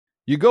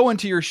You go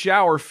into your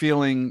shower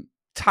feeling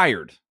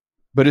tired,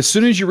 but as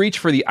soon as you reach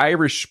for the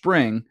Irish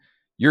Spring,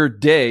 your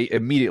day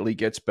immediately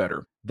gets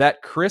better.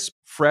 That crisp,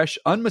 fresh,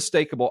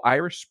 unmistakable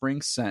Irish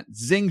Spring scent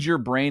zings your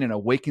brain and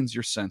awakens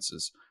your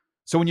senses.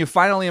 So when you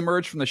finally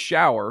emerge from the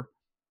shower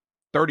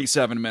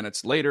 37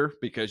 minutes later,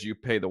 because you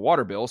pay the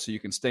water bill so you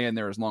can stay in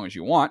there as long as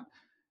you want,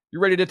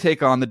 you're ready to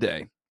take on the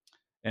day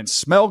and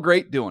smell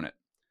great doing it.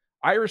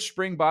 Irish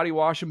Spring Body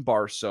Wash and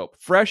Bar Soap.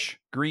 Fresh,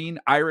 green,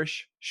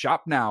 Irish.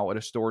 Shop now at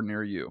a store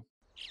near you.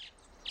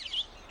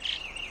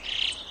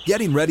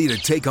 Getting ready to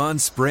take on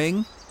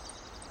spring?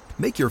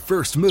 Make your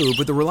first move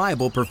with the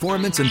reliable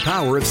performance and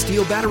power of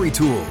Steel battery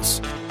tools.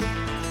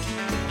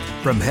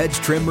 From hedge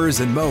trimmers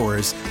and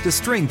mowers to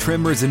string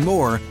trimmers and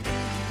more,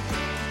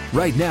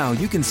 right now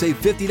you can save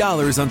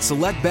 $50 on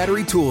select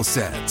battery tool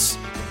sets.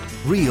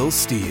 Real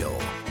Steel.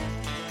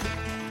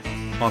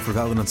 Offer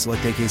valid on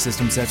select AK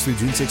system sets through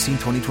June 16,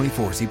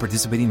 2024. See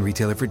participating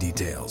retailer for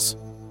details.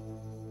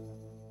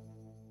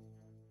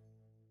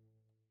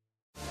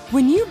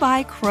 When you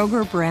buy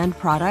Kroger brand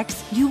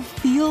products, you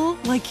feel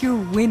like you're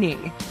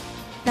winning.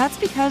 That's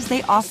because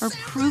they offer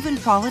proven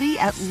quality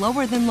at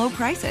lower than low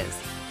prices.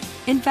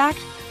 In fact,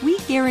 we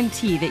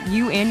guarantee that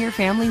you and your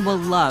family will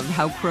love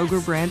how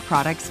Kroger brand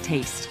products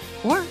taste,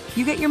 or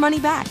you get your money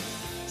back.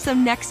 So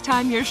next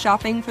time you're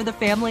shopping for the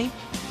family,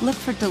 look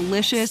for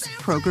delicious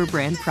Kroger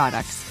brand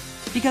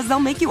products, because they'll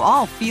make you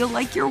all feel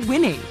like you're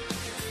winning.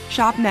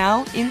 Shop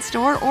now,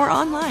 in-store, or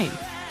online.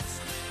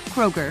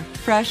 Kroger,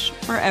 fresh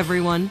for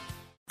everyone.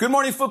 Good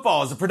Morning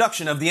Football is a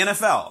production of the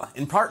NFL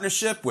in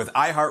partnership with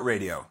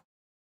iHeartRadio.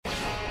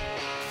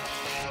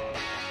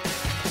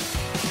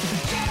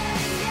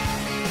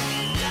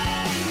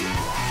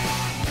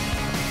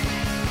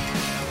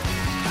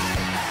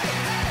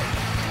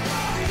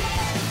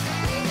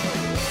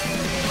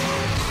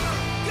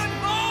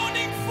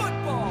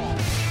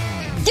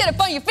 Get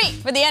up on your feet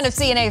for the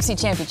NFC and AFC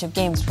Championship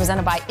games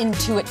presented by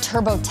Intuit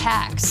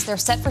TurboTax. They're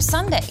set for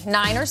Sunday.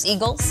 Niners,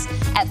 Eagles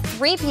at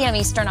 3 p.m.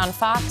 Eastern on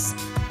Fox.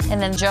 And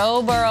then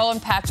Joe Burrow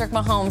and Patrick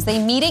Mahomes,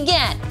 they meet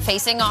again,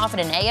 facing off at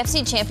an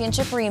AFC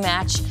Championship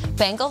rematch.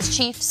 Bengals,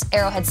 Chiefs,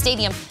 Arrowhead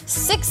Stadium,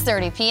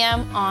 6:30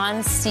 p.m.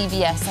 on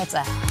CBS. That's a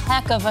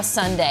heck of a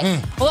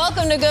Sunday.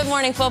 Welcome to Good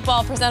Morning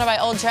Football, presented by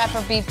Old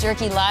Trapper Beef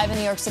Jerky, live in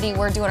New York City.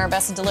 We're doing our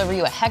best to deliver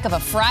you a heck of a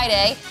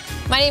Friday.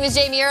 My name is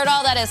Jamie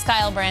Iredall. That is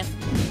Kyle Brandt,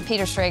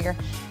 Peter Schrager,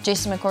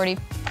 Jason McCourty.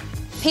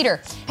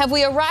 Peter, have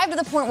we arrived at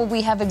the point where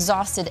we have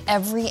exhausted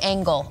every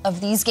angle of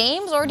these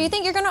games, or do you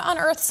think you're going to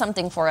unearth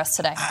something for us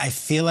today? I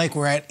feel like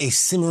we're at a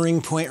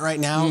simmering point right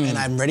now, and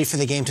I'm ready for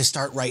the game to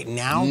start right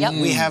now. Yep.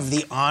 We have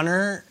the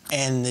honor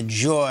and the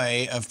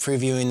joy of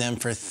previewing them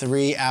for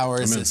 3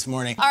 hours this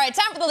morning. All right,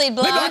 time for the lead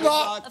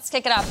block. Let's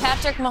kick it off.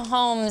 Patrick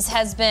Mahomes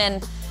has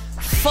been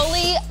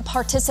fully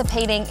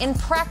participating in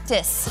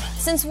practice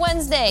since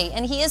Wednesday,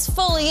 and he is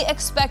fully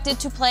expected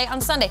to play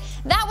on Sunday.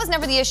 That was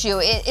never the issue.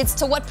 It's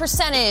to what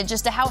percentage,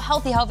 as to how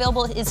healthy, how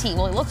available is he.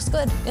 Well, he looks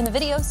good in the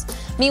videos.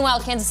 Meanwhile,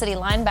 Kansas City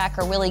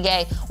linebacker Willie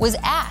Gay was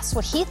asked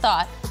what he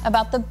thought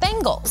about the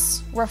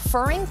Bengals,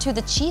 referring to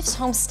the Chiefs'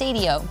 home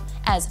stadium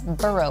as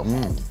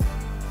Burrowhead.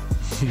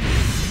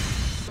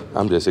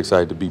 I'm just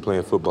excited to be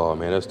playing football,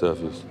 man. That stuff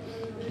is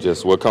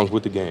just what comes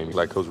with the game.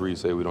 Like Coach Reed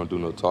said, we don't do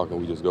no talking.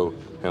 We just go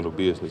handle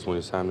business when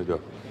it's time to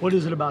go. What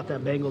is it about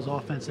that Bengals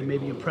offense that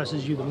maybe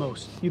impresses you the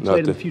most? You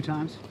played them a few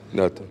times?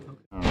 Nothing.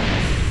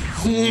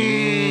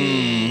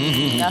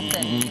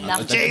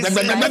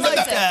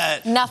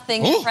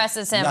 Nothing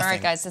impresses him. All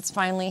right, guys, it's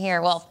finally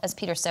here. Well, as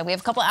Peter said, we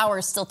have a couple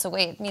hours still to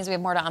wait. It means we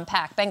have more to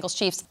unpack. Bengals,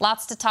 Chiefs,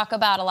 lots to talk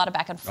about, a lot of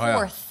back and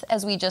forth,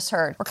 as we just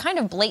heard. We're kind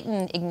of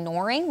blatant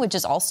ignoring, which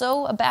is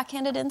also a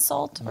backhanded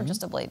insult, or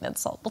just a blatant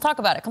insult. We'll talk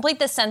about it. Complete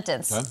this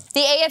sentence. Okay.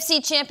 The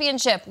AFC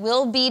Championship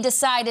will be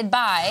decided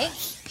by...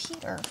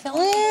 Peter, fill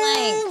in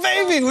the blank.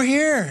 Baby, we're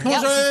here.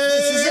 Yep.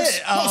 This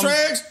is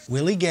it.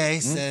 Willie Gay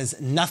says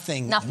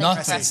nothing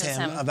impresses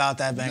him about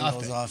that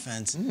Bengals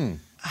offense.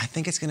 I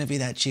think it's going to be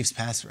that Chiefs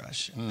pass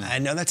rush. I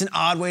know that's an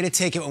odd way to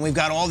take it when we've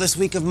got all this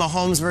week of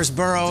Mahomes versus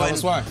Burrow. Tell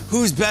us why.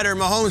 Who's better,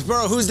 Mahomes,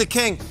 Burrow? Who's the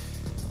king?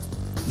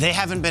 They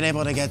haven't been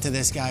able to get to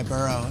this guy,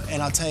 Burrow.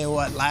 And I'll tell you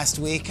what, last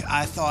week,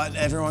 I thought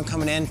everyone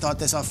coming in thought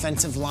this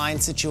offensive line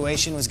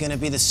situation was going to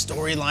be the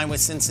storyline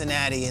with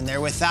Cincinnati. And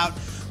they're without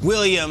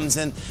Williams,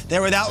 and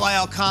they're without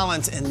La'el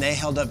Collins, and they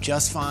held up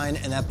just fine.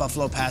 And that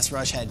Buffalo pass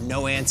rush had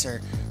no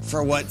answer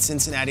for what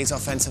Cincinnati's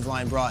offensive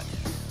line brought.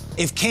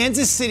 If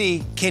Kansas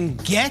City can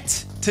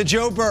get to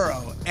Joe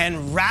Burrow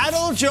and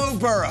rattle Joe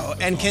Burrow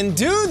and can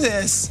do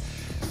this,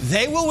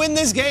 they will win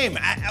this game,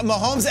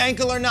 Mahomes'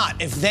 ankle or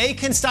not. If they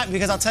can stop,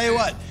 because I'll tell you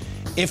what,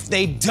 if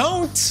they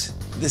don't,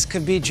 this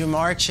could be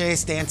Jamar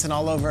Chase dancing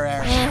all over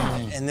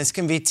Arizona. And this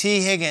can be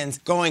T. Higgins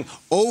going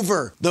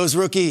over those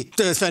rookie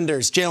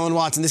defenders, Jalen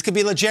Watson. This could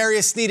be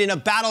L'Jarius Sneed in a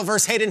battle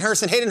versus Hayden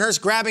Hurst, and Hayden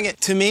Hurst grabbing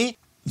it. To me,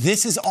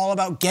 This is all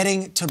about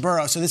getting to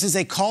Burrow. So this is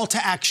a call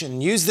to action.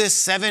 Use this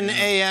 7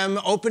 a.m.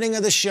 opening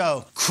of the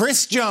show.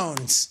 Chris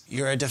Jones,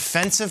 you're a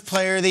Defensive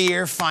Player of the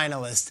Year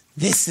finalist.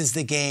 This is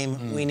the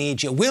game we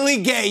need you.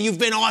 Willie Gay, you've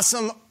been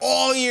awesome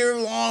all year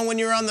long when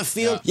you're on the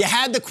field. Yeah. You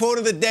had the quote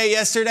of the day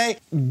yesterday.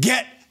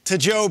 Get to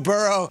Joe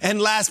Burrow.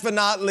 And last but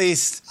not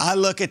least, I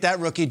look at that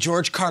rookie,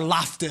 George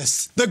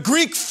Karlaftis, the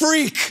Greek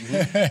freak.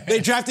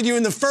 They drafted you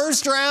in the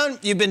first round.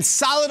 You've been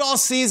solid all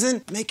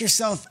season. Make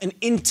yourself an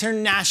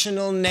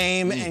international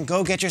name and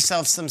go get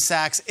yourself some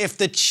sacks. If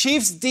the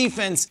Chiefs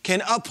defense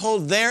can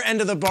uphold their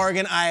end of the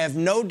bargain, I have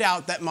no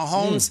doubt that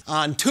Mahomes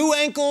on 2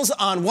 ankles,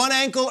 on 1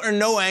 ankle, or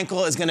no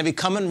ankle is going to be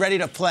coming ready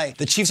to play.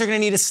 The Chiefs are going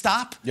to need a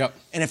stop. Yep.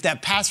 And if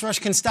that pass rush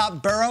can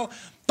stop Burrow,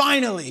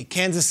 finally,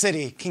 Kansas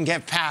City can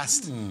get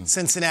past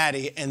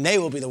Cincinnati, and they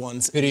will be the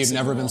ones. Pity you've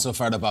never been so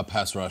fired up about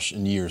pass rush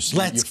in years.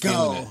 Let's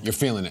go. You're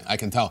feeling it. I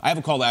can tell. I have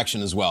a call to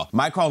action as well.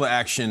 My call to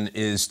action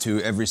is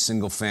to every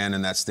single fan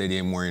in that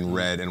stadium wearing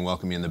red and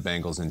welcoming the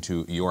Bengals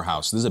into your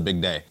house. This is a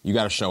big day. You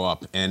got to show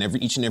up. And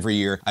each and every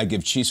year, I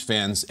give Chiefs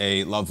fans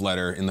a love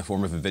letter in the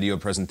form of a video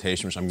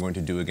presentation, which I'm going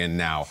to do again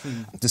now.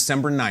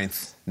 December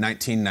 9th,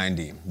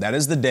 1990. That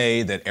is the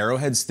day that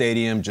Arrowhead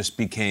Stadium just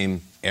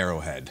became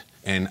Arrowhead.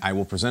 And I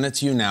will present it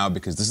to you now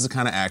because this is the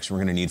kind of action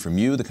we're going to need from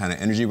you, the kind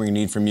of energy we're going to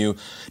need from you.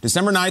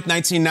 December 9th,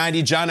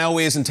 1990, John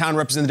Elway is in town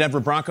representing the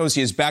Denver Broncos.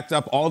 He is backed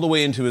up all the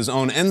way into his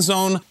own end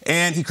zone,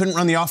 and he couldn't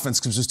run the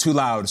offense because it was too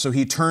loud. So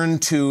he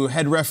turned to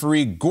head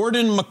referee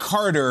Gordon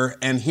McCarter,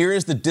 and here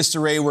is the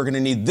disarray we're going to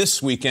need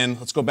this weekend.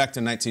 Let's go back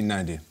to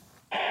 1990.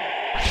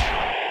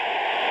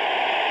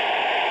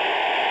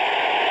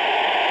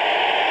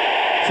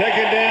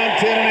 Second down,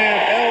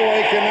 10.5.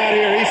 Elway cannot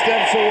hear. He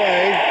steps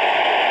away.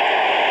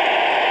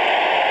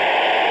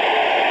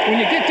 When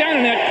you get down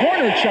in that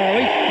corner,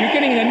 Charlie, you're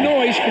getting the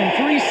noise from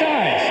 3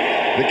 sides.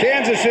 The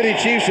Kansas City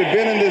Chiefs have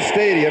been in this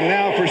stadium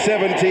now for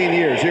 17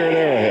 years here at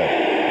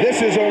Arrowhead.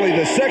 This is only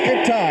the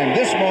second time,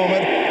 this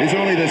moment is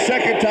only the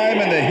second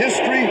time in the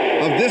history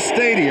of this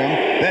stadium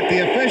that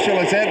the official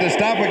has had to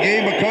stop a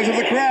game because of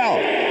the crowd.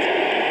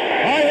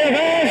 I have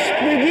asked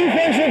the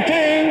defensive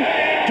team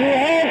to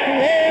help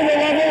lower the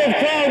level of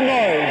crowd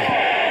noise.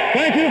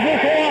 Thank you for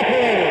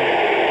cooperating.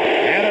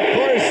 And of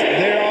course,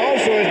 there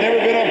also has never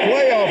been a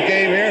playoff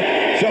game here.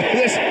 So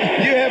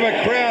you have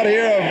a crowd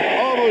here of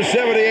almost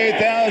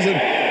 78,000,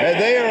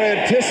 and they are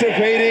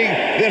anticipating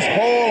this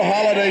whole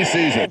holiday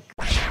season.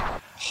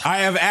 I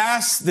have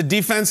asked the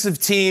defensive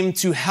team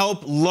to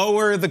help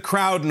lower the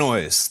crowd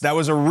noise. That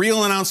was a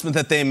real announcement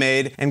that they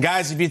made. And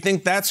guys, if you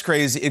think that's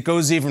crazy, it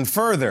goes even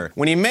further.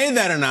 When he made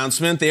that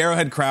announcement, the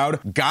Arrowhead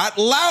crowd got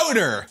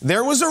louder.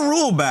 There was a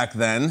rule back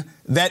then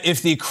that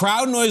if the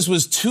crowd noise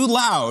was too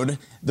loud,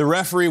 the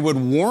referee would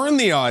warn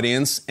the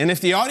audience, and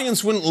if the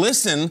audience wouldn't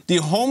listen, the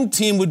home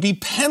team would be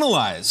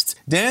penalized.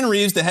 Dan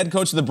Reeves, the head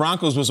coach of the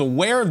Broncos, was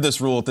aware of this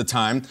rule at the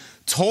time,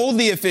 told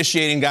the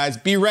officiating guys,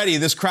 be ready,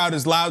 this crowd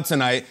is loud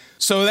tonight.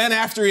 So then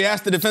after he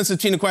asked the defensive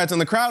team to quiet down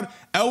the crowd,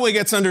 Elway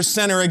gets under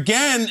center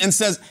again and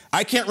says,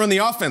 I can't run the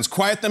offense,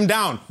 quiet them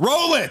down,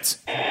 roll it!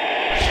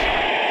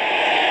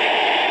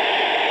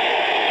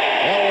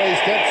 Elway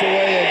steps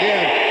away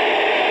again.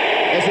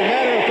 As a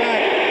matter of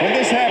fact, when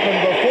this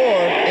happened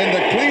before, in the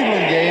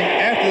Cleveland game,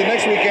 the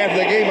next week after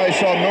the game, I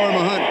saw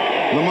Norma Hunt,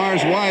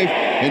 Lamar's wife,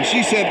 and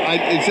she said,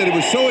 it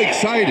was so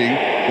exciting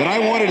that I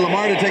wanted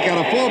Lamar to take out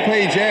a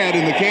full-page ad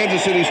in the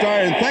Kansas City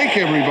Star and thank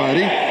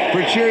everybody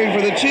for cheering for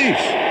the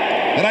Chiefs.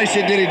 And I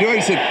said, did he do it?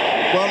 He said,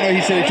 well, no,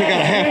 he said he took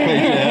out a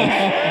half-page ad.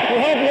 To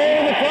help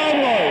lower the crowd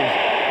noise.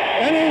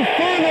 Any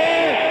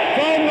further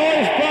crowd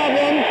noise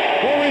problem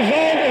will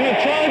result in a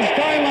charged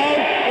timeout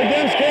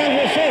against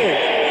Kansas City.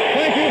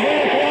 Thank you for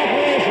your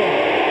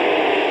cooperation.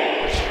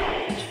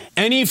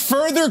 Any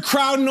further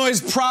crowd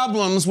noise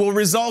problems will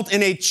result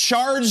in a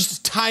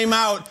charged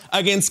timeout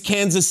against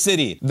Kansas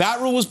City. That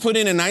rule was put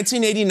in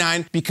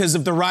 1989 because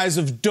of the rise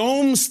of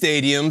dome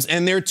stadiums,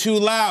 and they're too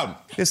loud.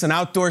 It's an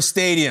outdoor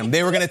stadium.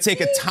 They were going to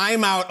take a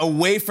timeout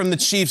away from the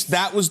Chiefs.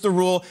 That was the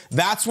rule.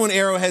 That's when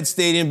Arrowhead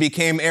Stadium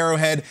became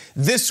Arrowhead.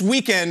 This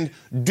weekend,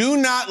 do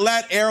not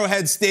let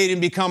Arrowhead Stadium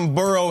become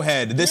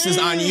Burrowhead. This is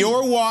on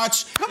your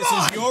watch. This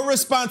is your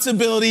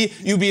responsibility.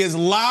 You be as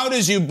loud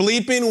as you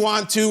bleeping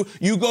want to.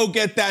 You go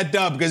get that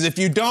dub, because if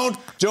you don't,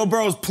 Joe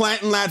Burrow's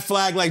planting that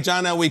flag like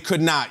John Elway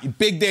could not.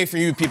 Big day for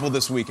you people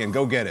this weekend.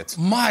 Go get it.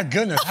 My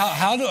goodness.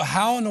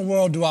 How in the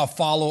world do I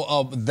follow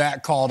up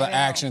that call to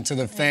action to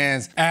the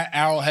fans at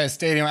Arrowhead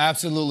Stadium?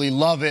 Absolutely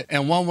love it.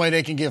 And one way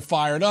they can get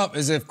fired up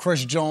is if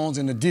Chris Jones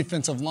and the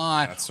defensive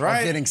line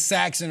are getting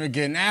sacks and are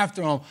getting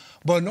after him.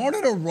 But in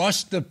order to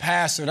rush the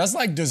passer, that's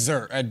like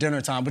dessert at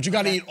dinner time. But you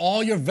got to eat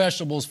all your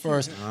vegetables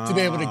first to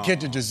be able to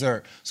get the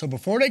dessert. So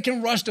before they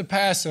can rush the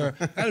passer,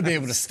 got to be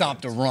able to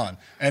stop the run.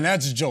 And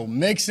that's Joe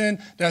Mixon.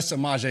 That's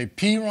Samaje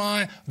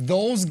Perine.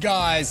 Those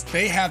guys,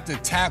 they have to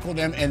tackle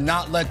them and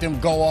not let them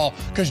go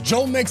off. Because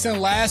Joe Mixon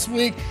last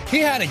week,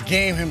 he had a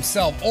game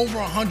himself, over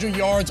 100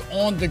 yards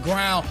on the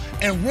ground,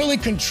 and really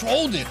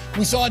controlled it.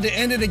 We saw at the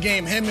end of the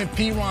game, him and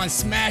Perine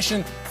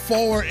smashing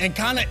forward and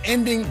kind of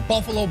ending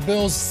Buffalo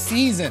Bills'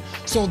 season.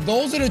 So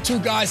those are the two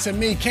guys to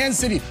me. Kansas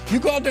City, you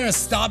go out there and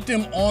stop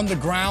them on the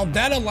ground.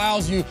 That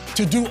allows you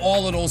to do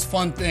all of those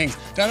fun things.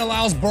 That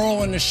allows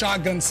Burrow in the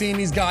shotgun, seeing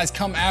these guys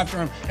come after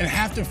him and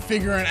have to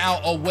figure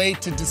out a way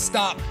to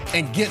stop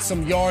and get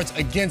some yards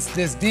against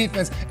this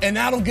defense. And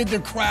that'll get the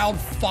crowd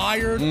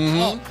fired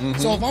up.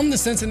 So if I'm the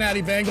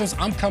Cincinnati Bengals,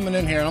 I'm coming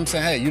in here and I'm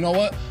saying, hey, you know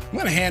what? I'm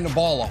going to hand the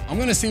ball off. I'm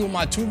going to see what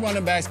my two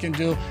running backs can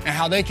do and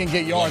how they can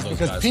get yards,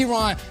 because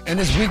Perine in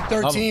this Week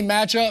 13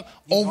 matchup,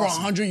 over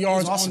 100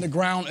 yards on the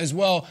ground as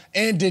well,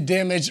 and did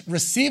damage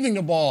receiving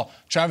the ball.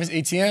 Travis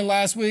Etienne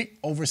last week,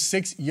 over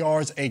 6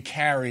 yards a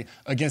carry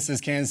against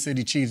this Kansas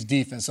City Chiefs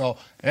defense. So,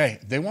 hey,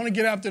 they want to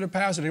get after the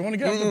passer. They want to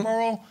get after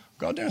Burrow.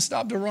 Go out there and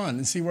stop the run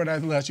and see where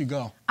that lets you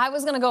go. I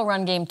was going to go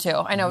run game too.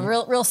 I know,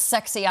 real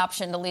sexy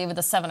option to leave at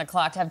the 7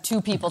 o'clock to have two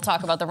people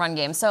talk about the run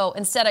game. So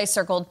instead I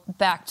circled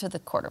back to the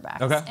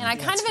quarterbacks. Okay. And I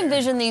kind of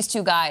envision these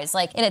two guys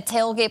like in a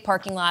tailgate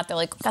parking lot. They're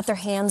like got their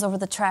hands over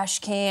the trash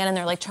can and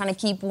they're like trying to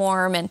keep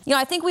warm. And,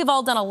 I think we've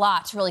all done a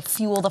lot to really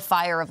fuel the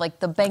fire of like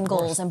the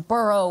Bengals and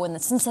Burrow and the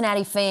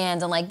Cincinnati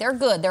fans. And like they're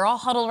good. They're all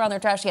huddled around their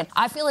trash can.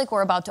 I feel like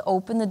we're about to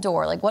open the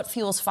door. Like what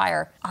fuels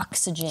fire?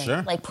 Oxygen.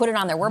 Sure. Like put it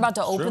on there. We're about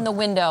to open the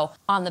window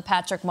on the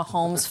Patrick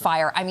Mahomes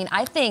fire. I mean,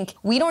 I think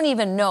we don't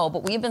even know,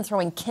 but we've been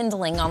throwing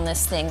kindling on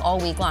this thing all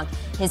week long.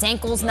 His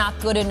ankle's not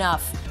good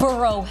enough.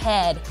 Burrow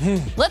head.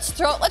 Let's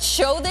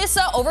show this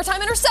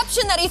overtime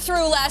interception that he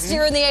threw last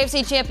year in the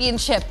AFC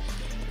Championship.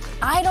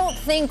 I don't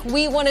think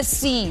we want to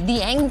see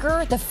the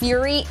anger, the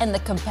fury, and the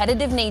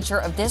competitive nature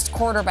of this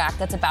quarterback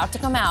that's about to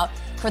come out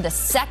for the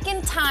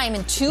second time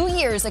in 2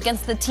 years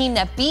against the team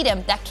that beat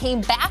him, that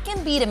came back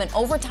and beat him in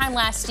overtime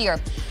last year,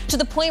 to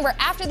the point where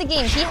after the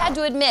game he had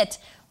to admit,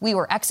 we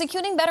were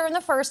executing better in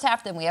the first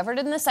half than we ever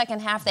did in the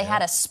second half. They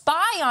had a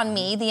spy on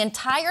me the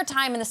entire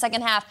time in the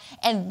second half,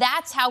 and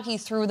that's how he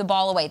threw the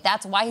ball away.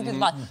 That's why he threw the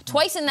ball.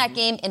 Twice in that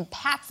game,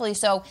 impactfully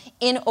so,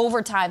 in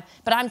overtime.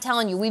 But I'm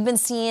telling you, we've been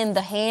seeing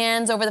the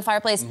hands over the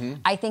fireplace.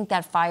 I think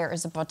that fire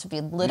is about to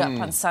be lit up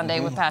on Sunday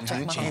with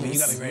Patrick Mahomes. Jamie, you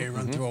got to be ready to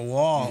run through a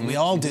wall. We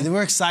all do.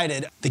 We're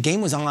excited. The game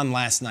was on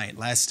last night,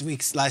 last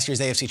year's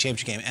AFC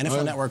Championship game.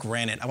 NFL Network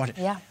ran it. I watched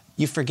it. Yeah.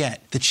 You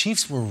forget, the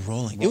Chiefs were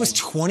rolling. It was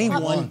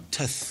 21-3.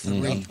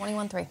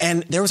 21-3.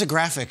 And there was a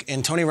graphic,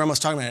 and Tony Romo's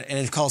talking about it, and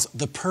it calls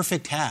the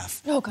perfect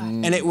half. Oh, God.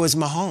 And it was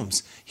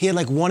Mahomes. He had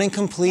like one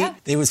incomplete. Yeah.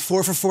 There was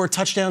 4 for 4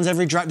 touchdowns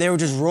every drive. They were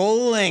just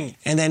rolling.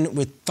 And then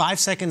with 5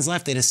 seconds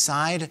left, they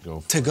decide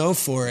to go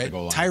for it.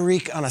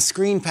 Tyreek on a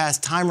screen pass,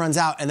 time runs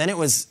out. And then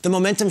the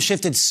momentum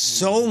shifted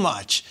so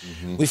much.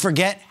 We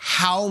forget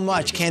how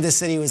much Kansas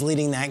City was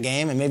leading that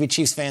game, and maybe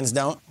Chiefs fans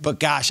don't. But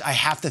gosh, I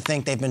have to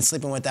think they've been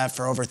sleeping with that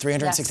for over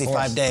 365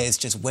 days,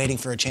 just waiting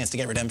for a chance to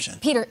get redemption.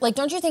 Peter,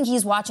 don't you think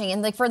he's watching?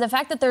 And for the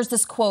fact that there's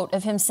this quote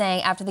of him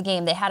saying after the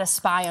game, they had a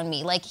spy on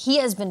me. He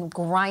has been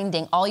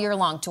grinding all year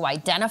long to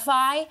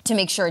identify, to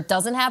make sure it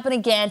doesn't happen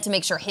again, to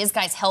make sure his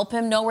guys help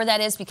him know where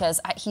that is, because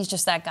he's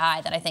just that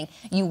guy that I think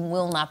you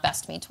will not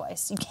best me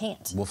twice. You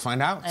can't. We'll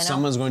find out.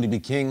 Someone's going to be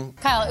king.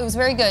 Kyle, it was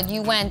very good.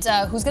 You went,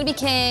 who's going to be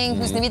king?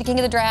 Who's going to be the king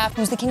of the draft?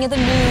 Who's the king of the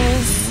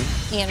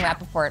news? Ian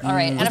Rappaport. All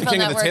right. He's the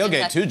king of the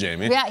tailgate, too,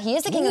 Jamie. Yeah, he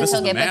is the king of the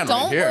tailgate. But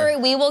don't worry,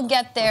 we will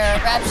get there.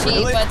 Rap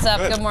sheet, what's up?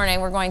 Good morning.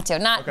 We're going to.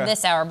 Not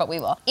this hour, but we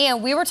will.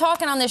 And we were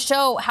talking on this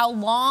show how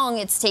long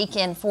it's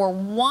taken for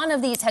one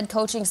of these head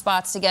coaching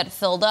spots to get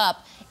filled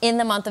up in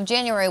the month of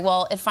January.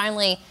 Well, it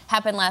finally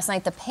happened last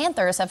night. The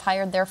Panthers have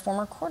hired their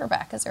former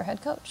quarterback as their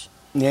head coach.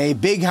 Yeah, a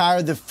big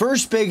hire, the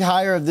first big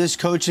hire of this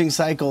coaching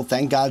cycle.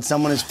 Thank God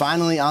someone is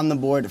finally on the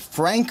board.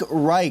 Frank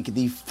Reich,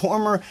 the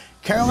former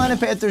Carolina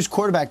Panthers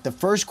quarterback, the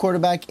first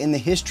quarterback in the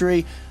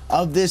history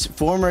of this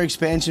former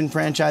expansion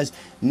franchise,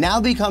 now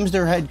becomes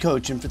their head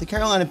coach. And for the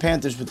Carolina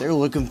Panthers, what they're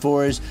looking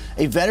for is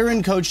a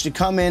veteran coach to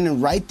come in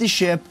and right the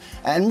ship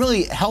and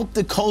really help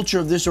the culture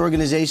of this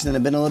organization that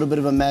had been a little bit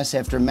of a mess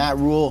after Matt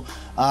Rule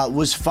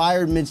was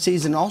fired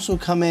midseason. Also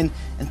come in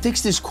and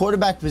fix this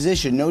quarterback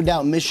position. No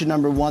doubt mission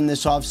number one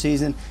this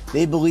offseason.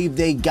 They believe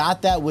they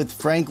got that with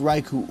Frank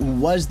Reich, who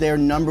was their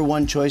number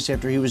one choice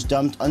after he was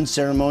dumped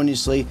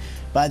unceremoniously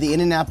by the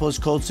Indianapolis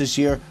Colts this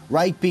year.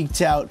 Reich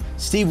beats out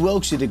Steve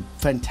Wilkes, who did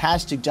a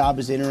fantastic job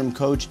as interim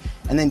coach,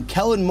 and then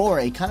Kellen Moore,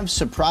 a kind of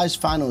surprise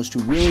finalist who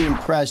really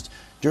impressed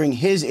during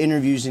his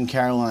interviews in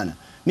Carolina.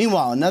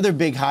 Meanwhile, another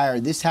big hire.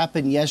 This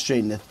happened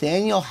yesterday.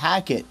 Nathaniel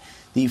Hackett,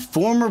 the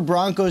former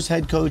Broncos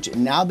head coach,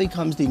 now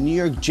becomes the New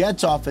York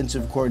Jets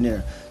offensive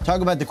coordinator.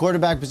 Talk about the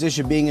quarterback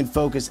position being in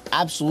focus.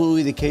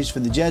 Absolutely the case for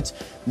the Jets.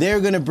 They're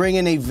going to bring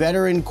in a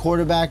veteran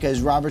quarterback,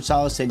 as Robert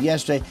Saleh said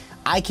yesterday.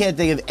 I can't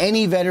think of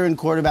any veteran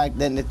quarterback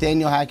that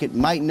Nathaniel Hackett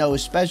might know,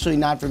 especially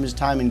not from his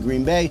time in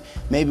Green Bay.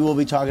 Maybe we'll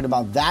be talking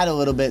about that a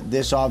little bit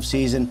this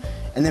offseason.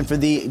 And then for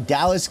the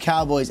Dallas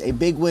Cowboys, a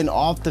big win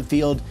off the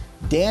field.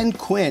 Dan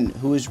Quinn,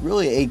 who is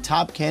really a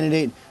top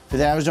candidate for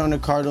the Arizona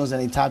Cardinals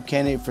and a top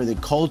candidate for the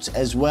Colts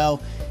as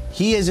well.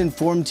 He has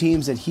informed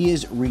teams that he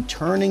is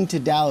returning to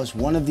Dallas,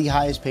 one of the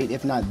highest paid,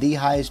 if not the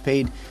highest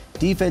paid,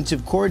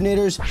 defensive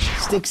coordinators.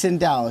 Sticks in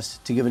Dallas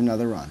to give it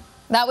another run.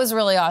 That was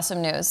really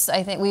awesome news.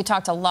 I think we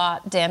talked a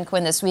lot, Dan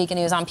Quinn, this week, and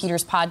he was on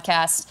Peter's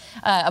podcast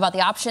about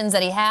the options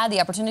that he had,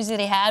 the opportunities that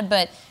he had,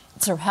 but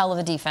it's a hell of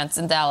a defense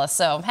in Dallas,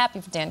 so I'm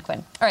happy for Dan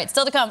Quinn. All right,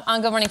 still to come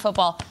on Good Morning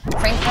Football.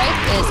 Frank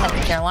Reich is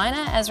heading to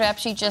Carolina, as Rap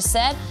Sheet just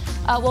said.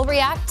 We'll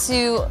react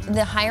to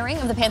the hiring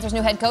of the Panthers'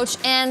 new head coach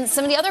and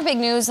some of the other big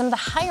news, some of the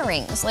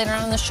hirings later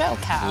on in the show,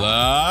 Cal.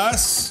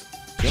 Plus,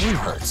 Jalen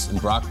Hurts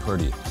and Brock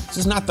Purdy. This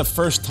is not the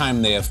first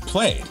time they have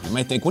played. You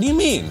might think, what do you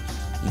mean?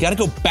 You got to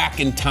go back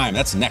in time.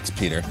 That's next,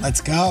 Peter.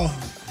 Let's go.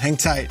 Hang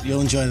tight.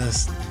 You'll enjoy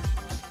this.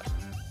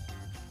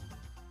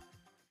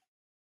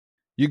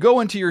 You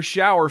go into your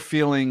shower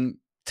feeling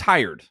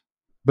tired,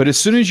 but as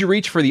soon as you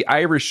reach for the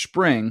Irish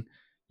Spring,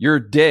 your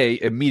day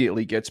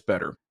immediately gets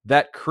better.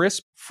 That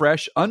crisp,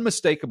 fresh,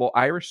 unmistakable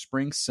Irish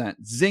Spring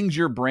scent zings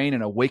your brain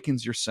and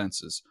awakens your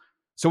senses.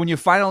 So when you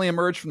finally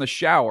emerge from the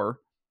shower,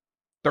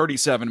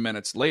 37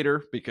 minutes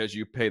later, because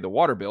you pay the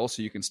water bill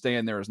so you can stay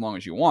in there as long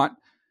as you want,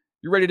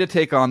 you're ready to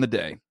take on the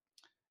day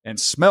and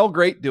smell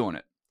great doing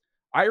it.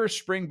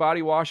 Irish Spring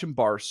Body Wash and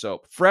Bar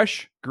Soap.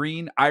 Fresh,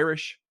 green,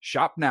 Irish.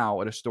 Shop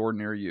now at a store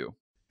near you.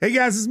 Hey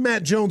guys, this is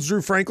Matt Jones,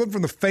 Drew Franklin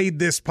from the Fade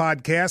This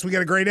podcast. We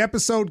got a great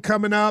episode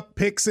coming up.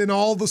 Picks in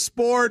all the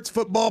sports,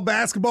 football,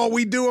 basketball,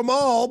 we do them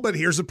all. But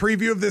here's a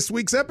preview of this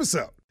week's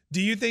episode.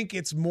 Do you think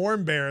it's more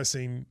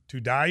embarrassing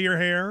to dye your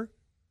hair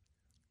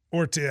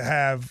or to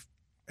have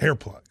hair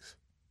plugs?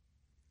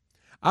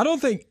 I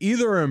don't think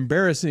either are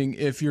embarrassing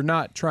if you're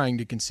not trying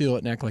to conceal it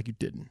and act like you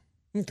didn't.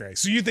 Okay,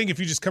 so you think if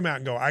you just come out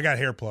and go, I got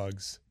hair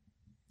plugs.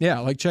 Yeah,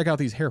 like check out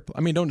these hair plugs.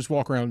 I mean, don't just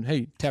walk around,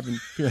 hey, tapping,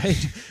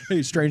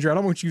 hey, stranger, I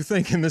don't want you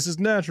thinking this is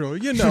natural.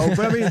 You know,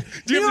 but I mean,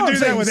 do you have to do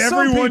that with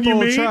everyone you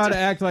meet? Try to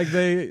act like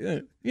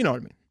they, you know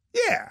what I mean?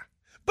 Yeah.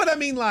 But I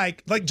mean,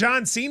 like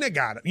John Cena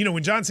got it. You know,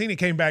 when John Cena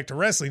came back to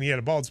wrestling, he had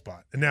a bald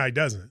spot, and now he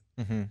doesn't.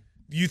 Mm-hmm.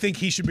 You think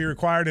he should be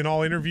required in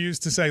all interviews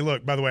to say,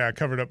 look, by the way, I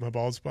covered up my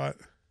bald spot?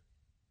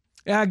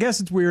 Yeah, I guess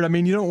it's weird. I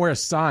mean, you don't wear a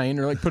sign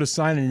or like put a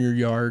sign in your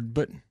yard,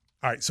 but.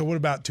 All right, so what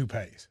about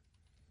toupees?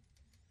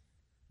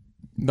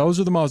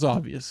 Those are the most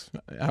obvious.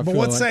 But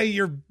let's say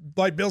you're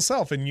like Bill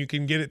Self and you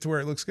can get it to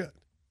where it looks good.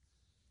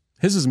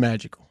 His is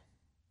magical.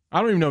 I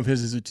don't even know if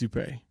his is a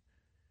toupee.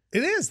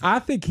 It is. I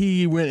think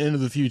he went into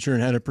the future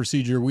and had a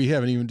procedure we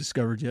haven't even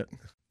discovered yet.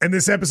 And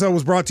this episode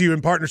was brought to you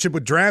in partnership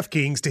with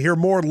DraftKings. To hear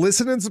more,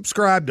 listen and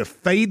subscribe to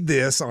Fade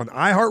This on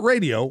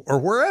iHeartRadio or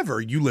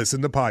wherever you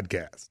listen to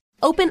podcasts.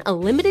 Open a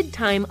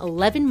limited-time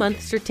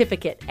 11-month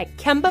certificate at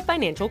Kemba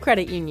Financial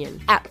Credit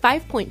Union. At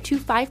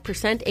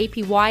 5.25%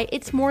 APY,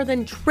 it's more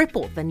than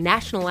triple the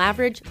national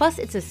average, plus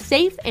it's a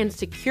safe and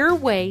secure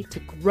way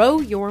to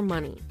grow your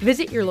money.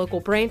 Visit your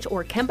local branch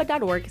or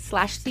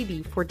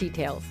kemba.org/cb for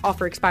details.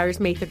 Offer expires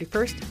May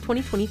 31st,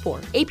 2024.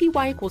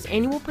 APY equals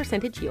annual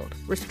percentage yield.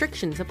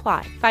 Restrictions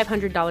apply.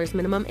 $500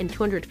 minimum and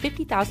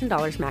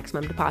 $250,000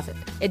 maximum deposit.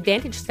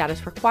 Advantage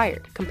status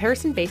required.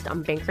 Comparison based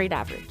on bank rate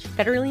average.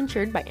 Federally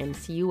insured by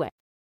NCUA.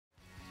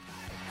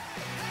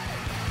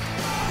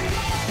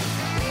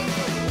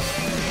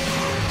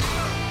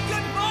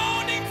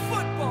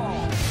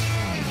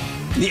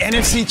 The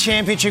NFC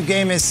Championship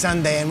game is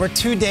Sunday, and we're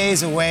 2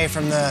 days away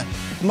from the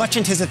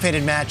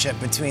much-anticipated matchup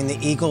between the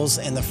Eagles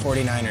and the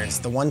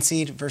 49ers, the 1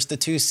 seed versus the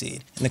 2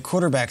 seed. And the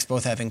quarterbacks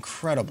both have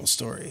incredible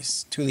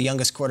stories. Two of the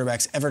youngest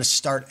quarterbacks ever to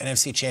start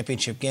NFC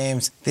Championship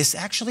games. This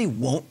actually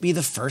won't be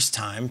the first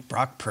time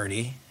Brock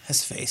Purdy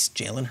has faced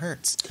Jalen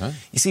Hurts. Okay.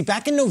 You see,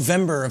 back in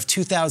November of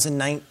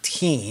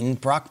 2019,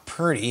 Brock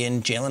Purdy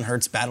and Jalen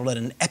Hurts battled at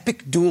an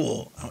epic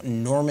duel out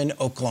in Norman,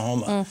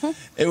 Oklahoma. Mm-hmm.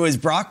 It was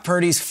Brock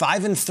Purdy's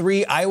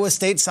 5-3 Iowa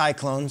State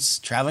Cyclones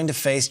traveling to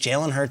face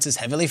Jalen Hurts'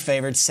 heavily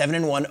favored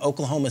 7-1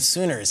 Oklahoma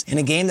Sooners in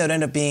a game that would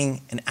end up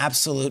being an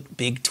absolute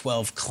Big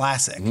 12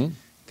 classic. Mm-hmm.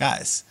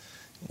 Guys,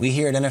 we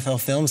here at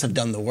NFL Films have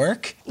done the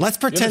work. Let's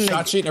pretend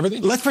shot sheet and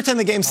everything? Let's pretend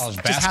the game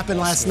just happened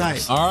last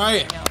night. All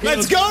right.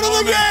 Let's go to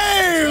the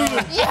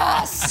game!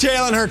 Yes!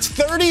 Jalen Hurts,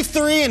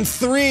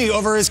 33-3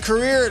 over his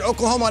career at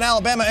Oklahoma and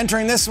Alabama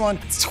entering this one.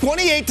 It's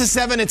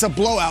 28-7. It's a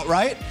blowout,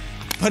 right?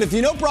 But if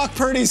you know Brock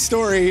Purdy's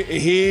story,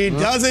 he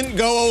doesn't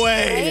go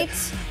away.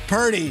 Right?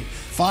 Purdy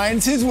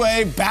finds his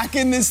way back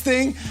in this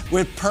thing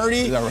with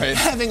Purdy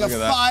having a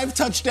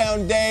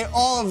 5-touchdown day,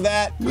 all of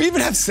that. We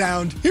even have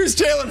sound. Here's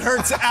Jalen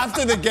Hurts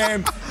after the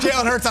game.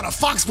 Jalen Hurts on a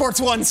Fox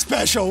Sports 1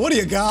 special. What do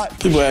you got?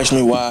 People ask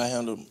me why I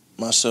handle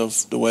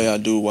myself the way I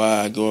do, why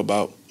I go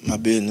about my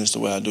business the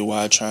way I do,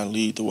 why I try and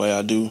lead the way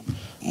I do,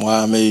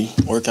 why I may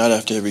work out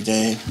after every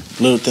game,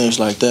 little things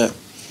like that.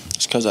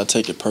 It's because I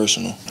take it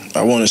personal.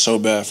 I want it so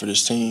bad for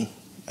this team.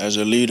 As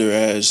a leader,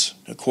 as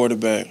a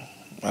quarterback,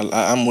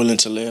 I'm willing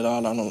to lay it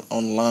all out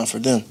on the line for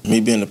them. Me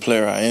being the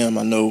player I am,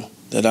 I know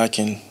that I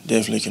can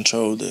definitely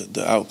control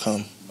the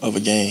outcome of a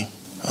game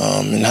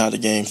and how the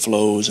game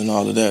flows and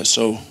all of that.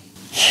 So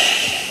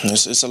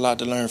it's a lot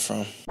to learn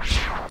from.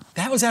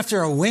 That was after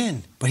a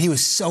win. But he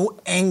was so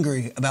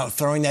angry about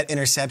throwing that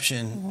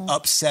interception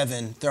up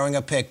 7, throwing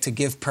a pick to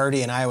give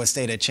Purdy and Iowa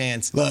State a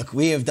chance. Look,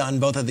 we have done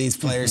both of these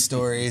players'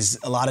 stories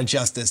a lot of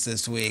justice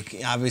this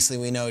week. Obviously,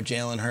 we know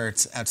Jalen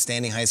Hurts,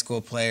 outstanding high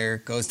school player,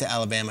 goes to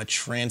Alabama,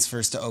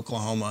 transfers to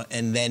Oklahoma,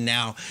 and then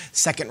now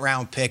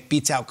second-round pick,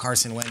 beats out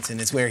Carson Wentz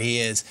and is where he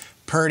is.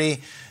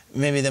 Purdy,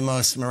 maybe the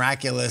most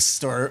miraculous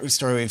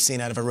story we've seen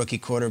out of a rookie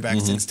quarterback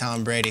since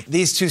Tom Brady.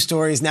 These two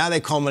stories, now they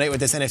culminate with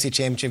this NFC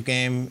Championship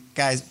game.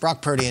 Guys,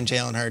 Brock Purdy and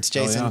Jalen Hurts.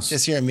 Jason,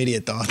 just your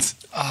immediate thoughts.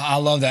 I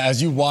love that.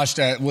 As you watch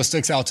that, what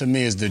sticks out to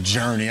me is the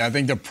journey. I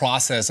think the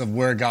process of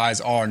where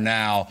guys are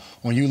now,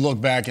 when you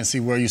look back and see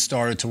where you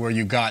started to where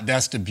you got,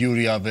 that's the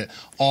beauty of it.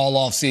 All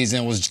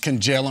offseason was, can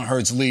Jalen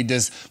Hurts lead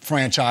this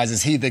franchise?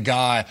 Is he the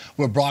guy?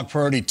 With Brock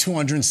Purdy,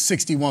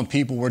 261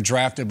 people were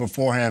drafted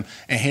before him,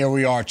 and here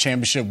we are,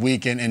 championship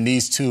weekend, and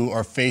these two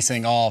are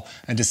facing off.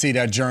 And to see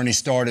that journey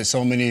started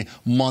so many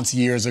months,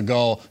 years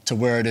ago to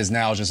where it is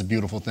now is just a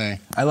beautiful thing.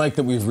 I like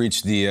that we've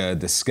reached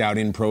the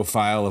scouting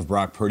profile of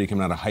Brock Purdy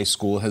coming out of high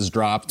school has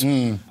dropped.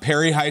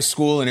 Perry High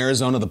School in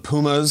Arizona, the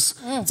Pumas.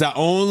 It's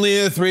only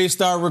a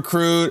 3-star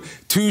recruit,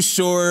 too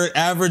short,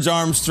 average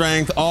arm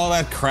strength, all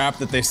that crap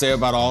that they say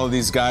about all of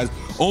these guys.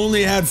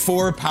 Only had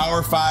 4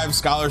 Power 5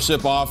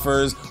 scholarship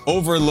offers,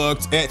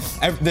 overlooked.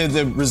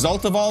 The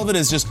result of all of it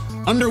is just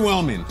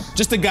underwhelming.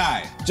 Just a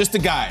guy.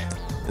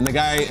 And the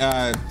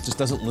guy just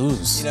doesn't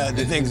lose. You know,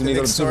 the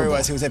big story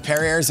was he was at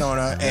Perry,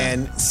 Arizona,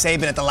 and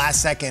Saban at the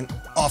last second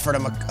offered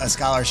him a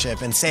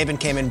scholarship, and Saban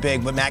came in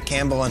big, but Matt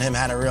Campbell and him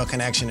had a real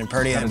connection, and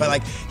Purdy had, but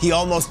like he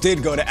almost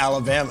did go to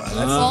Alabama.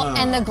 Well,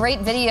 and the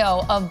great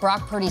video of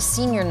Brock Purdy's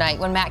senior night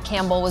when Matt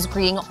Campbell was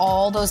greeting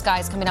all those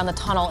guys coming down the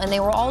tunnel, and they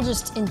were all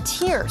just in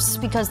tears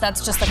because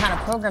that's just the kind of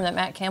program that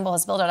Matt Campbell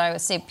has built at Iowa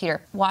State. Peter,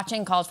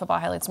 watching college football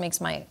highlights makes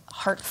my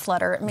heart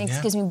flutter.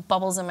 It gives me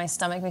bubbles in my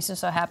stomach, makes me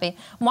so happy.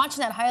 I'm watching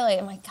that highlight,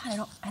 I'm like,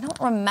 God, I don't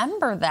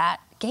remember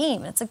that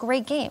game. It's a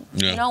great game.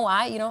 You know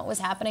why? You know what was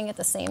happening at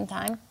the same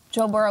time?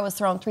 Joe Burrow was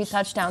throwing 3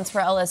 touchdowns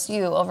for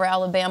LSU over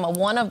Alabama.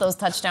 One of those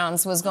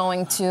touchdowns was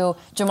going to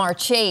Jamar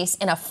Chase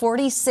in a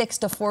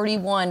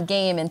 46-41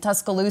 game in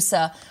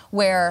Tuscaloosa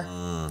where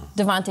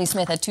Devontae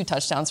Smith had 2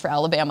 touchdowns for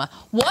Alabama.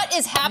 What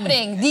is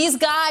happening? These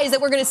guys that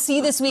we're going to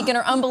see this weekend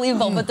are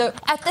unbelievable. But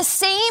at the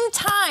same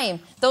time,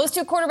 those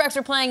 2 quarterbacks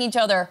are playing each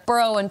other.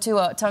 Burrow and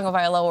Tua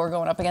Tagovailoa were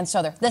going up against each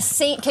other. The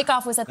same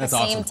kickoff was at the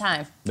same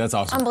time. That's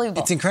awesome.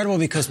 Unbelievable. It's incredible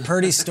because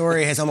Purdy's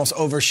story has almost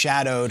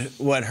overshadowed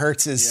what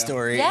Hurts'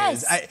 story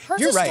is.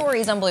 Hurts'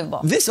 story is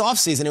unbelievable. This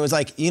offseason, it was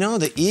like,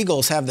 the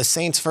Eagles have the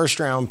Saints'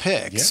 first-round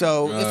pick.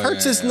 So if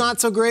Hurts is not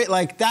so great,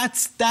 like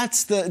that's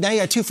now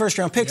you got 2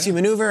 first-round picks. You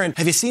maneuver, and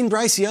have you seen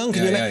Bryce Young?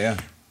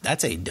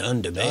 That's a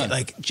done debate.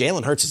 Like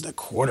Jalen Hurts is the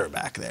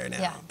quarterback there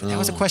now. But that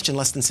was a question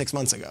less than 6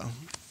 months ago.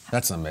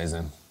 That's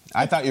amazing.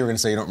 I thought you were going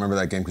to say you don't remember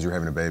that game because you were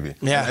having a baby.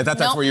 Yeah. I thought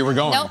that's where you were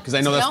going because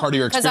I know that's part of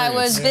your experience. Because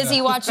I was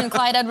busy watching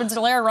Clyde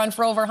Edwards-Helaire run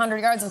for over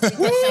 100 yards and 3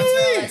 touchdowns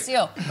for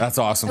LSU. That's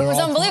awesome. It was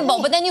unbelievable.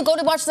 But then you go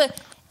to watch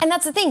and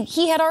that's the thing.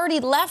 He had already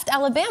left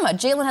Alabama.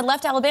 Jalen had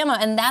left Alabama,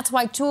 and that's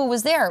why Tua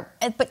was there.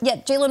 But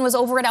yet Jalen was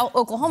over at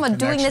Oklahoma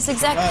doing this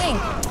exact thing.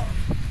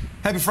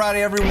 Happy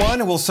Friday,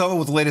 everyone. We'll start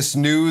with the latest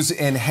news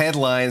and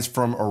headlines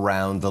from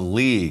around the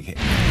league.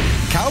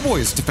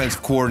 Cowboys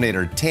defensive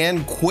coordinator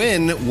Dan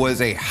Quinn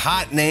was a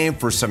hot name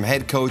for some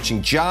head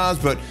coaching jobs,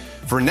 but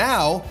for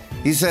now,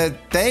 he said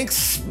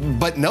thanks,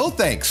 but no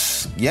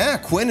thanks. Yeah,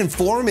 Quinn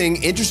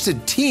informing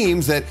interested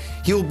teams that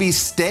he'll be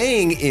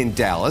staying in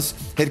Dallas.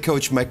 Head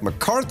coach Mike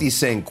McCarthy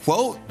saying,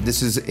 quote,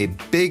 "This is a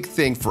big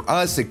thing for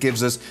us. It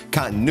gives us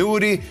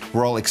continuity.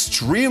 We're all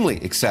extremely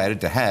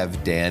excited to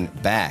have Dan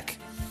back."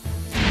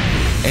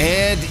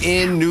 And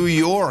in New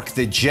York,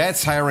 the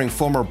Jets hiring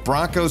former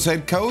Broncos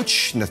head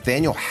coach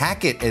Nathaniel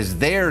Hackett as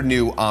their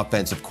new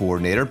offensive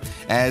coordinator.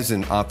 As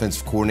an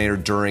offensive coordinator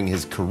during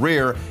his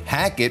career,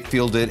 Hackett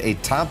fielded a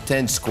top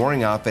 10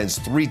 scoring offense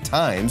 3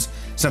 times,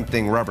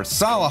 something Robert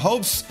Saleh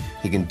hopes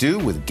he can do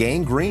with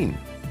Gang Green.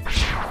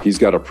 He's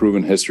got a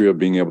proven history of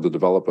being able to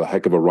develop a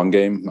heck of a run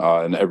game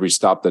in every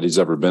stop that he's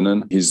ever been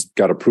in. He's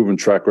got a proven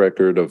track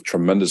record of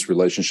tremendous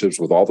relationships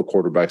with all the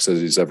quarterbacks that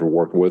he's ever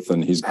worked with,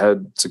 and he's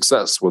had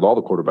success with all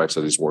the quarterbacks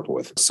that he's worked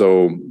with.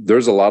 So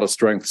there's a lot of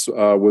strengths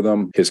with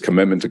him. His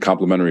commitment to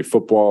complementary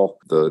football,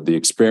 the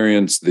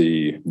experience,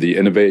 the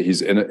innovate.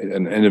 He's an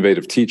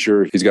innovative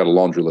teacher. He's got a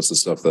laundry list of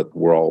stuff that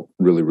we're all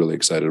really, really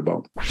excited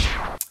about.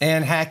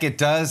 And Hackett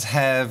does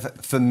have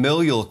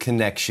familial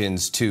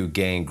connections to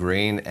Gang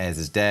Green, as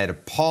his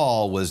dad,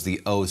 Paul, was the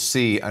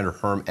OC under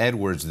Herm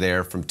Edwards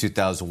there from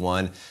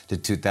 2001 to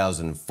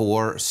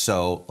 2004.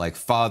 So like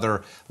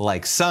father,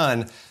 like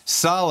son.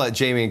 Saleh,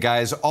 Jamie and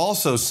guys,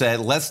 also said,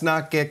 let's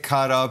not get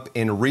caught up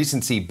in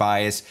recency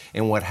bias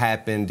in what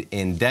happened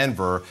in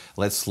Denver.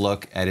 Let's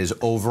look at his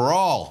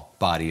overall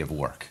body of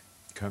work.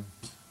 Okay.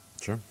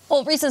 Sure.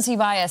 Well, recency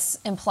bias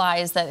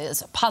implies that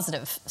it's a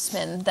positive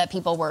spin that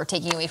people were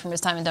taking away from his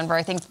time in Denver.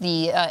 I think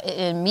the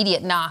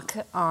immediate knock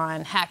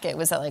on Hackett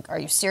was that, like, are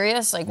you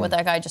serious? Like, what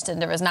that guy just did in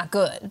Denver is not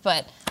good.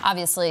 But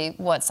obviously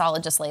what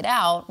Saleh just laid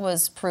out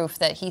was proof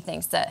that he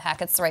thinks that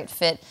Hackett's the right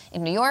fit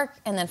in New York,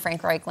 and then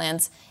Frank Reich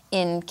lands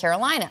in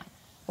Carolina.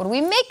 What do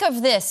we make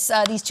of this?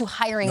 These two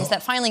hirings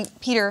that finally,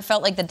 Peter,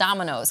 felt like the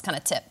dominoes kind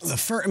of tipped.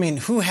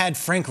 Who had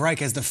Frank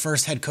Reich as the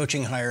first head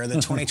coaching hire of the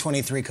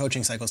 2023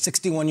 coaching cycle?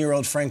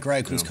 61-year-old Frank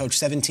Reich, who's coached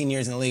 17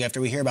 years in the league. After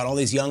we hear about all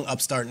these young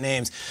upstart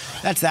names,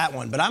 that's that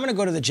one. But I'm going to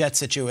go to the Jets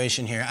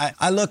situation here.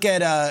 I look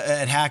at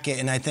Hackett,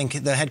 and I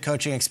think the head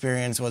coaching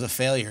experience was a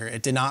failure.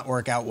 It did not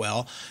work out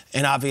well,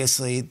 and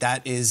obviously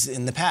that is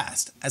in the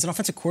past. As an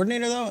offensive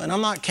coordinator, though, and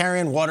I'm not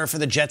carrying water for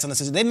the Jets on this.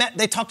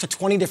 They talked to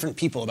 20 different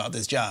people about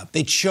this job.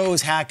 They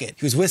chose Hackett.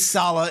 He was with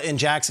Saleh in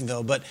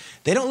Jacksonville, but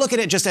they don't look at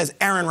it just as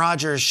Aaron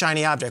Rodgers'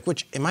 shiny object,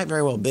 which it might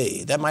very well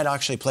be. That might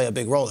actually play a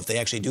big role if they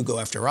actually do go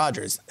after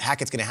Rodgers.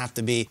 Hackett's going to have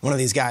to be one of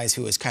these guys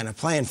who is kind of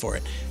playing for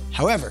it.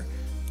 However,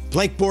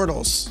 Blake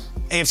Bortles,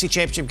 AFC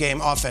Championship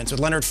game offense with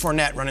Leonard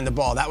Fournette running the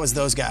ball. That was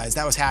those guys.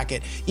 That was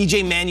Hackett.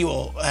 E.J.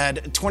 Manuel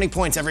had 20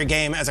 points every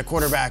game as a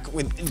quarterback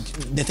with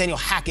Nathaniel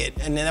Hackett,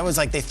 and that was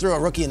like they threw a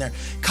rookie in there.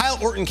 Kyle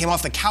Orton came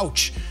off the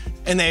couch,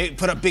 and they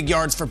put up big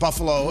yards for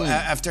Buffalo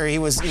after he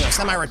was,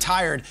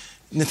 semi-retired.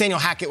 Nathaniel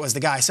Hackett was the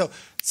guy. So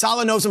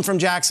Saleh knows him from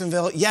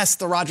Jacksonville. Yes,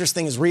 the Rodgers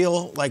thing is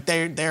real. Like,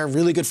 they're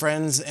really good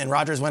friends, and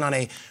Rodgers went on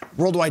a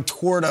worldwide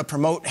tour to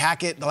promote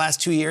Hackett the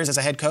last 2 years as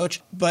a head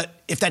coach. But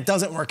if that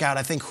doesn't work out,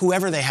 I think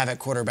whoever they have at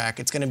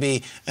quarterback, it's going to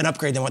be an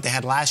upgrade than what they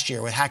had last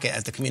year with Hackett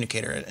as the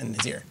communicator in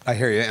his ear. I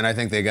hear you, and I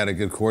think they got a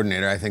good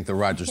coordinator. I think the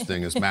Rodgers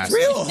thing is massive.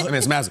 It's real. I mean,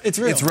 it's massive. It's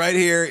real. It's right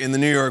here in the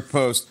New York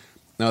Post.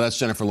 No, that's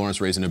Jennifer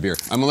Lawrence raising a beer.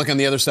 I'm going to look on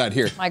the other side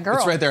here. My girl.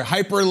 It's right there.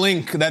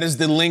 Hyperlink. That is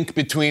the link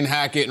between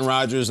Hackett and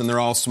Rodgers, and they're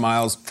all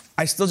smiles.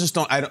 I still just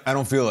don't. I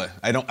don't feel it.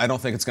 I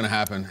don't think it's going to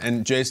happen.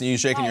 And Jason, you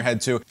shaking your head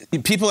too.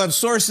 People have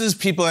sources.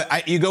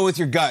 You go with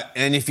your gut.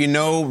 And if you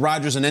know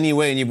Rodgers in any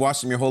way and you've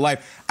watched him your whole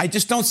life, I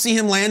just don't see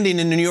him landing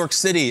in New York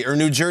City or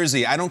New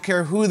Jersey. I don't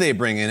care who they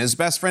bring in. His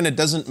best friend. It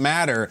doesn't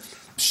matter.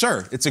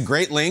 Sure, it's a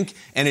great link,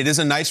 and it is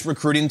a nice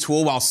recruiting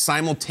tool while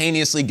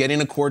simultaneously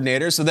getting a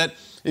coordinator so that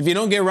if you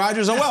don't get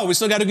Rodgers, oh well, we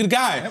still got a good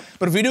guy. Yep.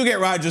 But if we do get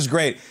Rodgers,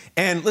 great.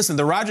 And listen,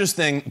 the Rodgers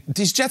thing,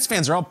 these Jets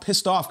fans are all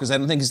pissed off because I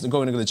don't think he's going to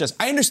go to the Jets.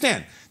 I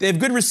understand. They have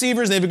good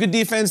receivers, they have a good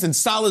defense, and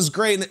Saleh's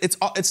great. And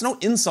it's no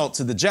insult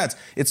to the Jets.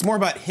 It's more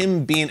about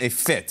him being a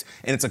fit.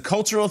 And it's a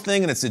cultural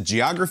thing, and it's a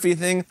geography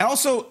thing. And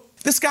also,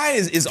 this guy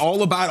is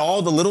all about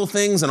all the little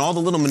things and all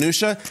the little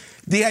minutia.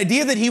 The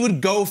idea that he would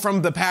go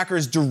from the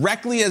Packers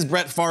directly as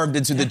Brett Favre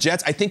did to the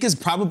Jets, I think is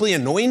probably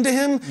annoying to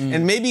him,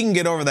 and maybe he can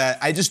get over that.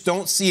 I just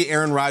don't see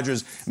Aaron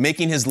Rodgers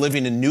making his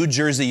living in New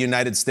Jersey,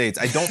 United States.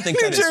 I don't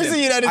think that is him.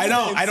 United States.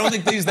 I don't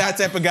think he's that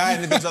type of guy. I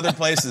think there's other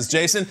places.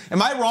 Jason,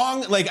 am I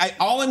wrong?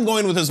 All I'm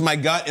going with is my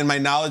gut and my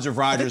knowledge of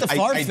Rodgers. I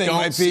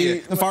don't see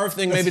it. The Favre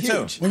thing maybe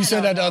too. When you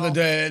said that the other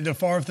day, the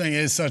Favre thing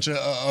is such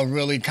a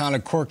really kind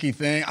of quirky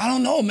thing. I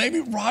don't know. Maybe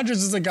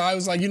Rodgers is a guy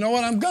who's like, you know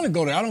what? I'm going to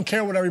go there. I don't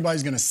care what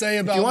everybody's going to say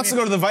about me. He wants to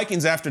go to the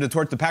Vikings after to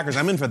torch the Packers.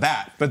 I'm in for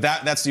that. But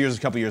that's a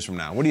couple years from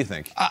now. What do you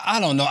think? I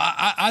don't know.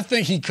 I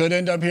think he could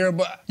end up here,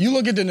 but you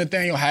look at the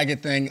Nathaniel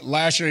Hackett thing.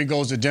 Last year he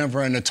goes to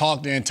Denver, and the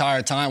talk the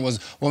entire time was,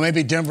 well,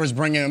 maybe Denver's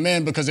bringing him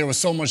in because there was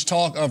so much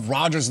talk of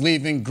Rodgers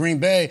leaving Green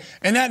Bay,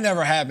 and that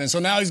never happened. So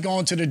now he's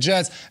going to the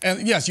Jets.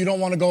 And yes, you don't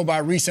want to go by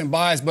recent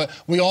bias, but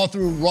we all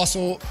threw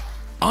Russell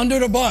under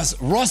the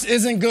bus. Russ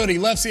isn't good. He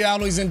left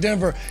Seattle. He's in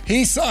Denver.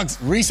 He sucks.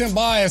 Recent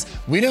bias.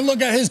 We didn't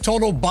look at his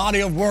total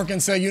body of work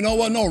and say, you know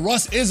what? No,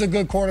 Russ is a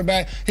good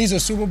quarterback. He's a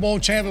Super Bowl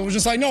champion. It was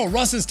just like, no,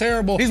 Russ is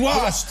terrible. He's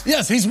washed.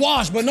 Yes, he's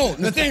washed. But no,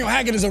 Nathaniel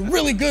Hackett is a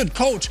really good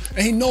coach,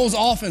 and he knows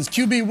offense.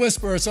 QB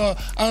whisperer. So,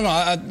 I don't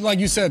know. Like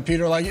you said,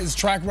 Peter, like his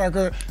track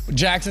record,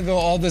 Jacksonville,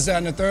 all this, that,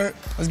 and the third.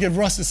 Let's give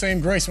Russ the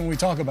same grace when we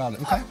talk about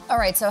it. Okay. All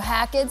right, so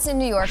Hackett's in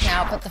New York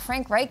now, but the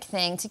Frank Reich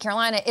thing to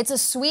Carolina, it's a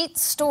sweet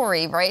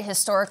story, right,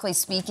 historically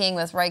speaking,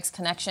 with Reich's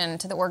connection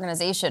to the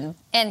organization.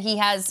 And he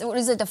has,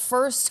 the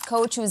first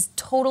coach who is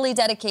totally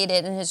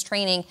dedicated in his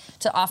training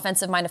to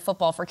offensive-minded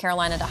football for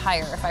Carolina to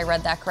hire, if I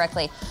read that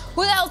correctly.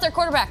 Who the hell is their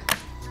quarterback?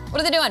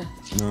 What are they doing?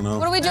 I don't know.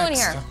 What are we doing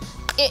here?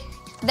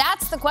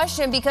 That's the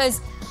question,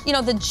 because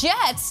the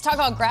Jets, talk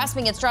about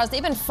grasping at straws,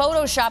 they've been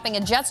photoshopping a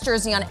Jets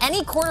jersey on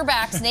any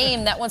quarterback's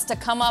name that wants to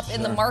come up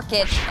in the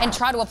market and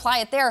try to apply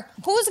it there.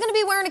 Who's going to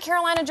be wearing a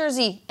Carolina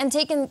jersey and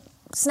taking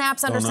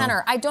snaps under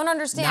center? I don't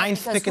understand.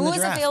 Ninth pick in the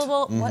draft.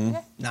 Available? Mm-hmm.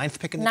 What? Ninth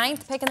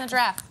pick in the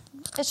draft.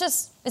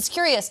 It's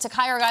curious to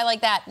hire a guy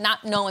like that,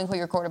 not knowing who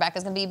your quarterback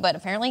is going to be, but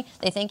apparently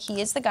they think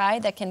he is the guy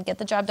that can get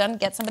the job done,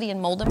 get somebody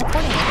and mold him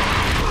accordingly.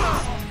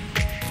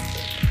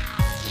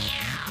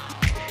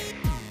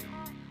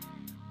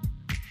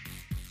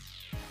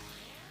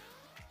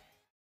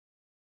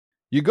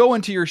 You go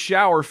into your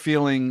shower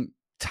feeling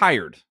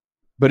tired,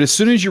 but as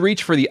soon as you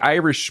reach for the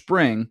Irish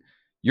Spring,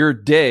 your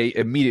day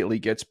immediately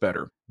gets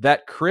better.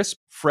 That crisp,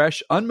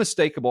 fresh,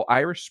 unmistakable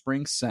Irish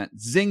Spring scent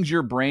zings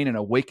your brain and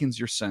awakens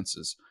your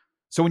senses.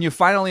 So when you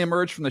finally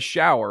emerge from the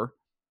shower,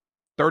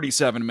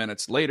 37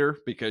 minutes later,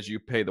 because you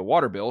pay the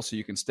water bill so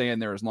you can stay in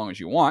there as long as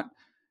you want,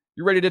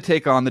 you're ready to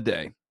take on the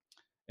day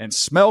and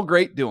smell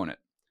great doing it.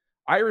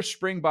 Irish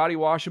Spring Body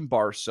Wash and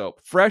Bar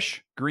Soap.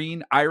 Fresh,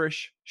 green,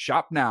 Irish.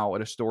 Shop now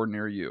at a store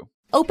near you.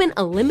 Open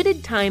a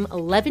limited-time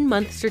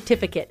 11-month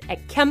certificate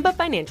at Kemba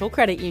Financial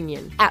Credit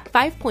Union. At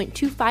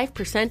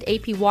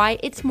 5.25% APY,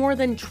 it's more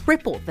than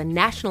triple the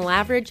national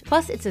average,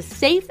 plus it's a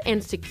safe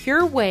and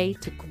secure way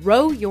to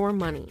grow your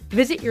money.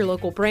 Visit your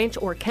local branch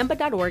or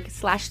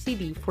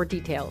kemba.org/cb for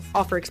details.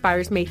 Offer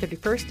expires May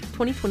 31st,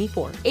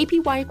 2024.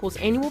 APY equals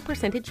annual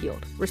percentage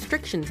yield.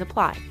 Restrictions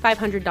apply.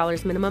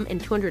 $500 minimum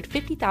and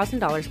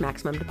 $250,000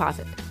 maximum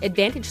deposit.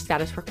 Advantage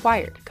status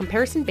required.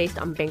 Comparison based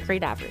on bank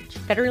rate average.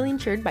 Federally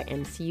insured by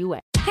NCUA.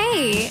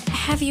 Hey,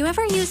 have you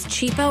ever used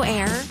Cheapo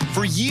Air?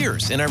 For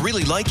years, and I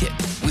really like it.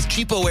 With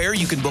Cheapo Air,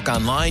 you can book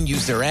online,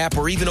 use their app,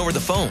 or even over the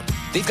phone.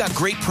 They've got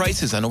great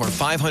prices on over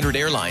 500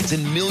 airlines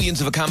and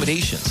millions of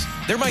accommodations.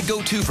 They're my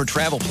go-to for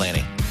travel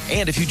planning.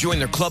 And if you join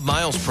their Club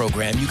Miles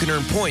program, you can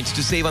earn points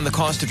to save on the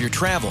cost of your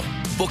travel.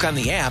 Book on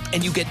the app,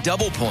 and you get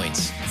double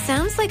points.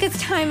 Sounds like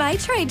it's time I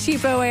tried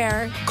Cheapo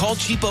Air. Call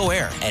Cheapo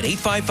Air at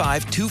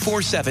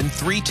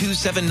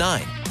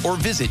 855-247-3279 or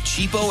visit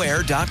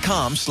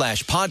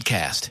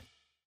cheapoair.com/podcast.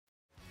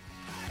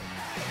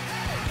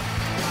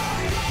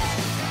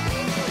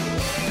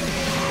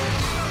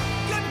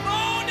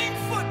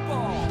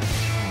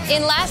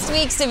 In last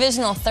week's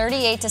divisional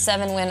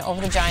 38-7 win over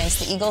the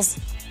Giants, the Eagles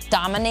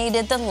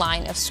dominated the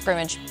line of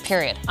scrimmage,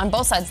 period, on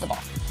both sides of the ball.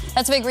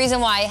 That's a big reason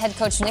why head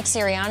coach Nick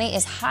Sirianni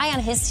is high on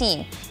his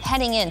team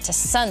heading into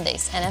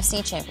Sunday's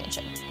NFC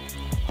Championship.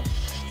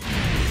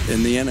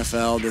 In the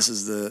NFL, this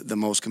is the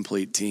most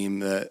complete team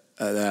that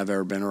I've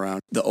ever been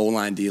around. The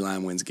O-line,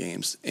 D-line wins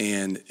games,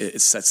 and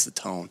it sets the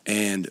tone.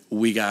 And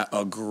we got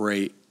a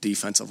great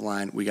defensive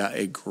line. We got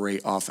a great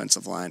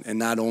offensive line. And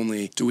not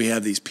only do we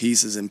have these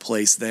pieces in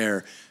place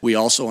there, we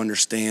also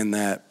understand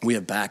that we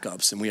have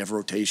backups and we have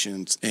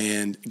rotations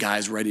and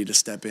guys ready to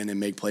step in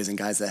and make plays and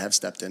guys that have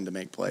stepped in to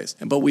make plays.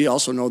 But we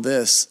also know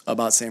this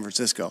about San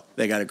Francisco.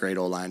 They got a great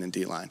O-line and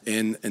D-line.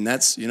 And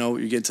that's,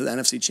 you get to the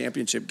NFC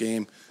Championship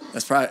game,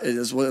 that's what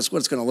it's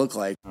going to look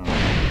like.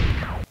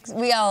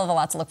 We all have a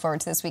lot to look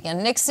forward to this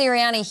weekend. Nick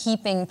Sirianni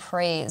heaping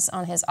praise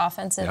on his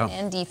offensive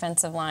and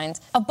defensive lines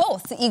of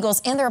both the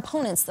Eagles and their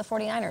opponents, the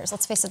 49ers.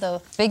 Let's face it,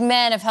 though, big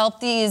men have helped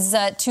these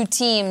two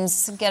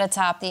teams get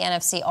atop the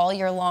NFC all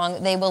year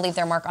long. They will leave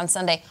their mark on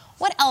Sunday.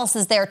 What else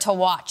is there to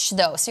watch,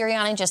 though?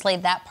 Sirianni just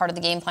laid that part of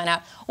the game plan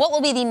out. What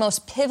will be the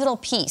most pivotal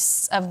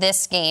piece of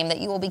this game that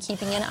you will be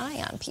keeping an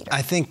eye on, Peter?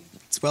 I think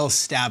it's well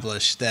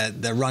established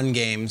that the run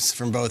games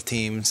from both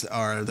teams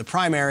are the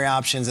primary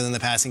options, and then the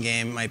passing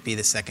game might be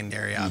the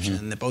secondary option.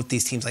 And that both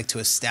these teams like to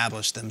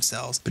establish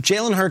themselves. But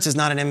Jalen Hurts is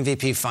not an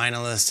MVP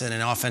finalist and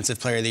an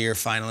Offensive Player of the Year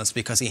finalist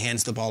because he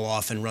hands the ball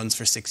off and runs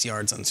for 6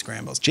 yards on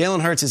scrambles.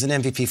 Jalen Hurts is an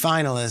MVP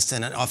finalist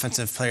and an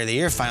Offensive Player of the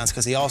Year finalist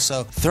because he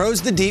also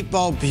throws the deep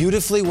ball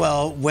beautifully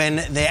well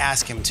when they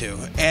ask him to.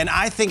 And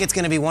I think it's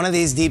going to be one of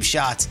these deep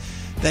shots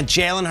that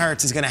Jalen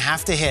Hurts is going to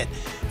have to hit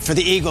for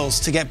the Eagles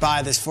to get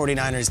by this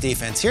 49ers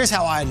defense. Here's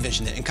how I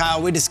envisioned it. And Kyle,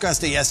 we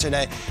discussed it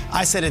yesterday.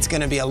 I said it's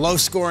going to be a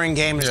low-scoring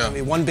game. There's going to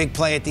be one big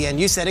play at the end.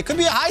 You said it could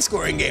be a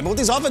high-scoring game. Both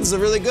these offenses are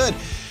really good.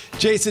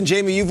 Jason,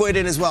 Jamie, you've weighed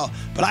in as well.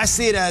 But I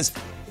see it as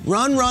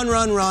run,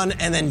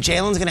 and then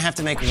Jalen's going to have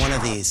to make one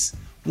of these.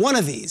 One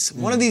of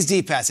these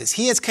deep passes.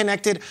 He has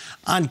connected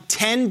on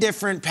 10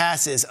 different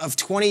passes of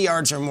 20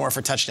 yards or more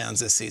for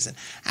touchdowns this season.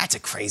 That's a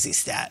crazy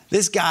stat.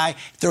 This guy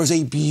throws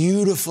a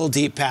beautiful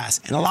deep pass,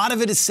 and a lot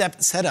of it is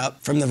set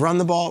up from the run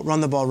the ball.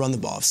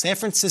 If San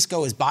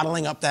Francisco is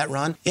bottling up that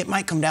run, it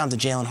might come down to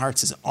Jalen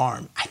Hurts'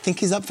 arm. I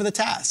think he's up for the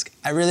task.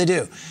 I really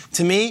do.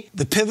 To me,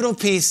 the pivotal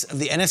piece of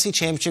the NFC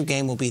Championship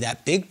game will be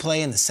that big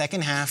play in the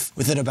second half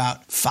with it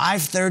about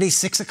 5:30,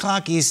 6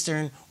 o'clock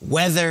Eastern,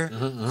 weather,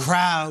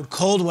 crowd,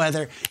 cold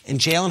weather, and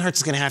Jalen Hurts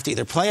is going to have to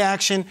either play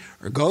action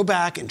or go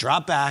back and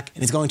drop back,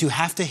 and he's going to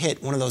have to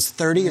hit one of those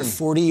 30 or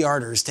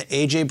 40-yarders to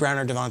A.J. Brown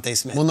or Devontae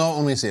Smith. We'll know it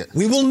when we see it.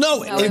 We will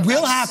know it. It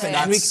will happen.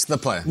 That's the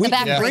play. We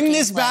can bring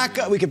this back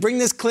up. We can bring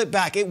this clip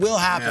back. It will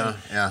happen.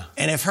 Yeah.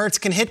 And if Hurts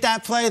can hit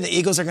that play, the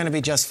Eagles are going to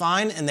be just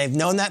fine, and they've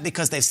known that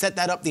because they've set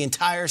that up the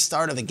entire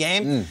start of the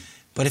game.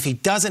 But if he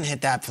doesn't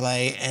hit that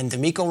play and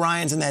DeMeco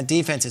Ryans and that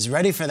defense is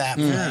ready for that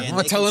play, and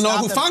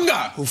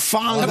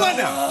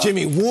Hufanga,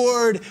 Jimmy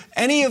Ward,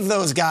 any of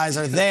those guys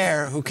are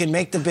there who can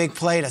make the big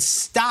play to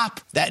stop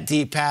that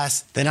deep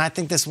pass, then I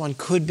think this one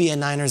could be a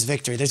Niners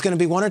victory. There's going to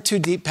be one or two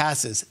deep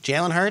passes.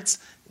 Jalen Hurts,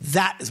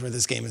 that is where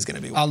this game is going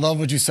to be won. I love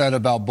what you said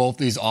about both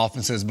these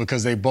offenses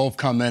because they both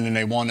come in and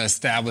they want to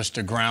establish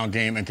the ground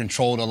game and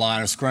control the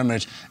line of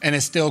scrimmage, and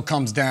it still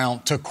comes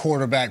down to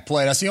quarterback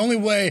play. That's the only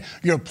way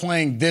you're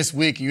playing this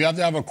week. You have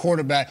to have a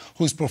quarterback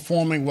who's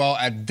performing well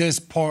at this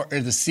part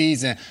of the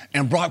season,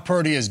 and Brock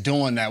Purdy is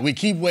doing that. We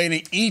keep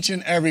waiting each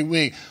and every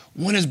week.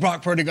 when is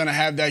Brock Purdy going to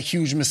have that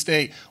huge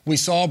mistake? We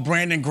saw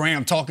Brandon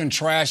Graham talking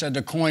trash at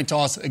the coin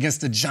toss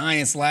against the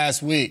Giants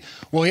last week.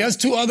 Well, he has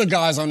two other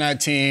guys on that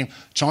team,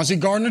 Chauncey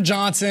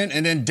Gardner-Johnson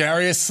and then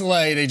Darius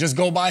Slay. They just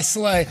go by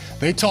Slay.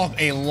 They talk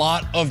a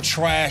lot of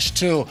trash,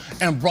 too.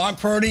 And Brock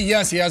Purdy,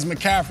 yes, he has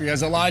McCaffrey, he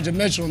has Elijah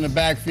Mitchell in the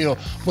backfield,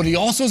 but he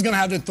also is going to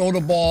have to throw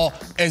the ball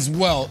as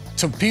well.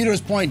 To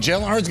Peter's point,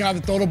 Jalen Hurts is going to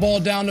have to throw the ball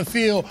down the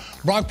field.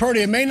 Brock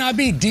Purdy, it may not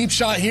be deep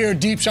shot here,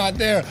 deep shot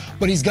there,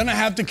 but he's going to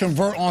have to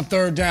convert on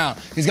third down.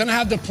 He's going to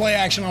have to play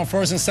action on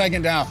first and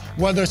second down,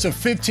 whether it's a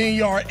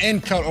 15-yard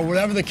end cut or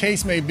whatever the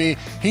case may be.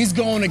 He's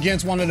going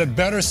against one of the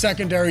better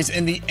secondaries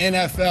in the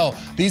NFL.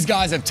 These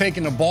guys have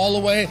taken the ball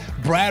away.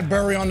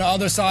 Bradbury on the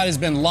other side has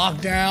been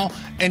locked down.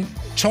 And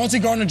Chauncey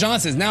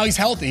Gardner-Johnson, now he's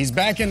healthy. He's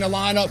back in the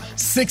lineup,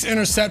 6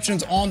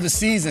 interceptions on the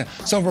season.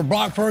 So for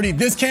Brock Purdy,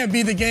 this can't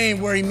be the game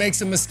where he makes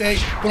a mistake.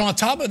 But on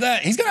top of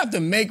that, he's going to have to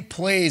make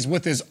plays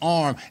with his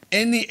arm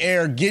in the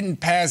air, getting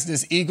past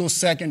this Eagles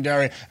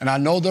secondary. And I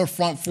know their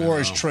front four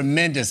is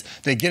tremendous.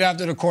 They get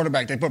after the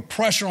quarterback. They put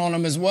pressure on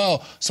him as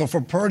well. So for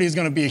Purdy, it's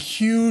going to be a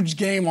huge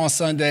game on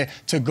Sunday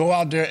to go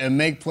out there and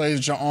make plays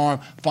with your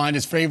arm, find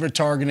his favorite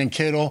target in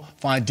Kittle,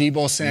 find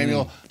Deebo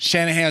Samuel.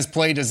 Shanahan's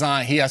play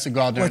design, he has to go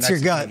out there and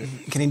execute. What's your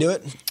gut? Can he do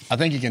it? I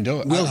think he can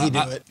do it. Will he do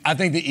it? I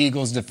think the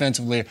Eagles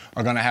defensively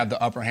are going to have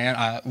the upper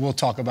hand. We'll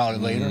talk about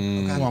it later,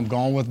 who I'm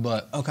going with,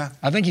 but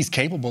I think he's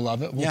capable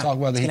of it. We'll talk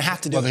whether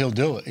he'll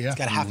do it. Yeah. He's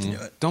got to have to do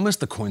it. Don't miss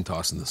the coin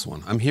toss in this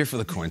one. I'm here for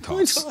the coin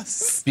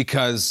toss.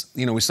 Because,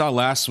 we saw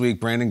last week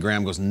Brandon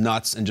Graham goes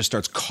nuts and just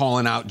starts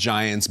calling out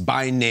Giants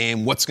by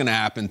name, what's going to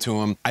happen to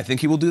him. I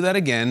think he will do that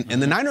again,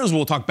 and the Niners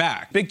will talk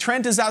back. Big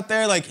Trent is out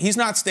there. He's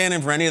not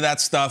standing for any of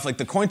that stuff.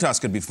 The coin toss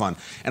could be fun.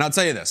 And I'll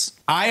tell you this.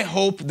 I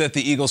hope that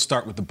the Eagles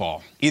start with the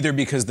ball, either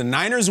because the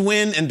Niners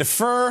win and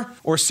defer,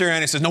 or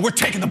Sirianni says, no, we're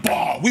taking the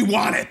ball. We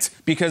want it.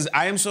 Because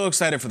I am so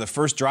excited for the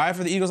first drive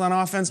for the Eagles on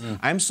offense.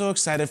 I'm so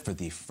excited for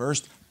the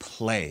first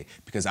play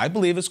because I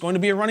believe it's going to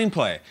be a running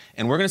play.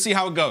 And we're going to see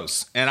how it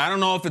goes. And I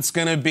don't know if it's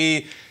going to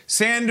be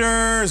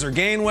Sanders or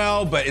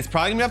Gainwell, but it's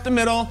probably going to be up the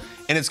middle,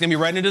 and it's going to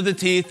be right into the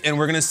teeth, and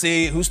we're going to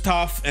see who's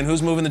tough and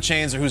who's moving the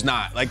chains or who's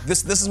not.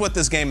 This is what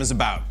this game is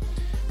about.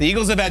 The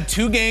Eagles have had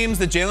 2 games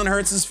that Jalen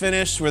Hurts has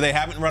finished where they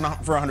haven't run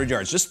for 100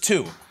 yards. Just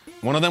 2.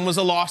 One of them was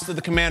a loss to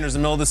the Commanders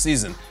in the middle of the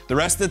season. The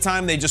rest of the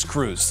time, they just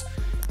cruise.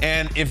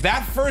 And if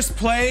that first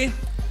play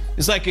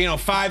is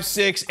 5,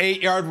 6,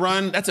 8-yard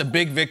run, that's a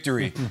big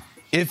victory.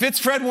 If it's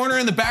Fred Warner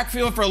in the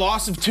backfield for a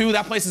loss of 2,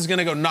 that place is going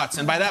to go nuts.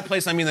 And by that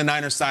place, I mean the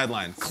Niners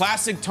sideline.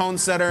 Classic tone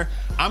setter.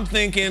 I'm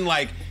thinking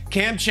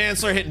Cam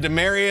Chancellor hitting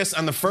Demaryius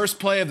on the first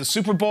play of the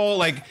Super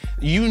Bowl.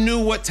 You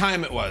knew what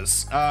time it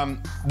was.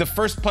 The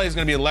first play is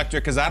going to be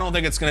electric because I don't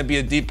think it's going to be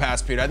a deep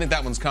pass, Peter. I think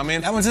that one's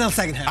coming. That one's in the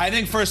second half. I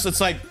think first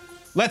it's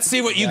let's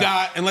see what you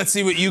got and let's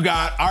see what you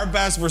got. Our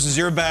best versus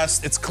your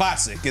best. It's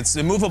classic. It's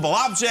a movable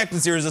object.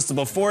 It's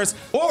irresistible force.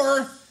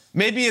 Or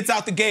maybe it's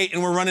out the gate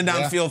and we're running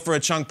downfield for a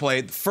chunk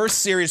play. First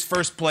series,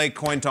 first play,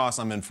 coin toss,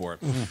 I'm in for it.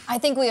 I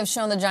think we have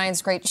shown the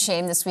Giants great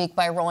shame this week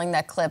by rolling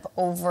that clip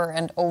over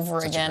and over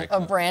again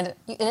of Brandon.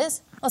 It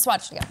is? Let's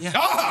watch it again. Yeah.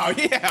 Oh,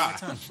 yeah.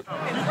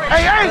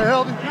 Hey,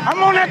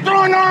 I'm on that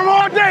throwing arm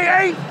all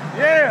day,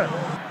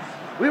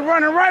 Yeah. We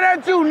running right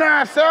at you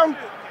now, son.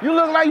 You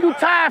look like you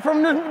tired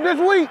from this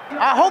week.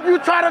 I hope you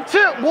try to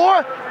chip,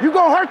 boy. You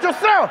gonna hurt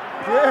yourself.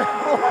 Yeah.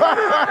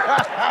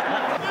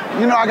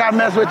 I gotta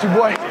mess with you,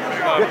 boy.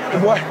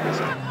 Boy.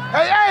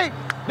 Hey,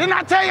 didn't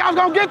I tell you I was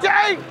gonna get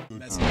you,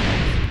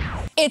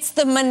 It's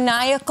the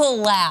maniacal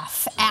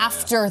laugh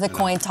after the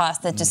coin toss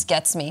that just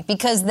gets me.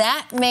 Because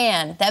that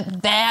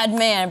bad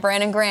man,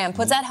 Brandon Graham,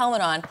 puts that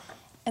helmet on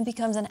and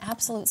becomes an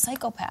absolute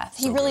psychopath.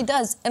 He really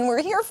does. And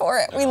we're here for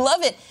it. We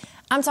love it.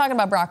 I'm talking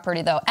about Brock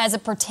Purdy, though, as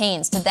it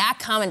pertains to that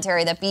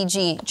commentary that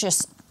BG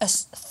just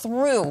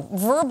threw,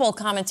 verbal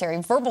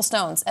commentary, verbal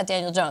stones at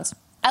Daniel Jones.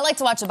 I like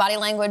to watch the body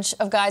language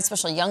of guys,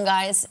 especially young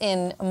guys,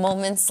 in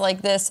moments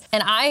like this.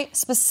 And I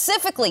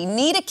specifically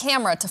need a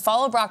camera to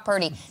follow Brock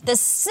Purdy. The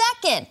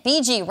second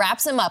BG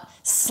wraps him up,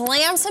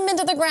 slams him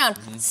into the ground,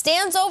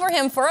 stands over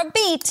him for a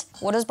beat,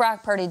 what does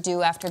Brock Purdy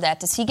do after that?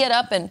 Does he get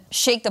up and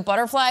shake the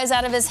butterflies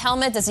out of his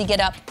helmet? Does he get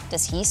up?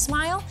 Does he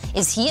smile?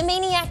 Is he a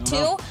maniac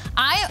too?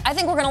 I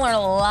think we're going to learn a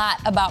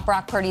lot about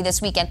Brock Purdy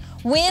this weekend.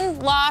 Win,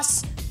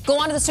 loss, go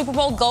on to the Super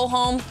Bowl, go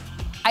home.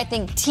 I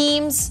think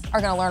teams are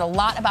going to learn a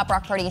lot about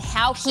Brock Purdy,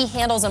 how he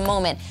handles a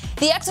moment.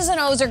 The X's and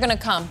O's are going to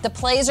come. The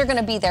plays are going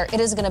to be there. It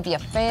is going to be a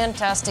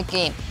fantastic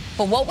game.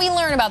 But what we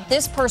learn about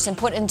this person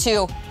put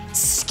into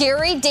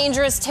scary,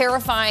 dangerous,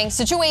 terrifying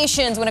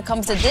situations when it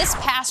comes to this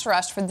pass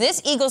rush for this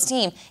Eagles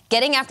team,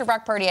 getting after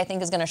Brock Purdy, I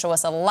think is going to show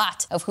us a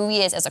lot of who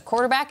he is as a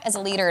quarterback, as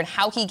a leader, and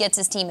how he gets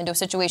his team into a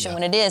situation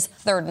when it is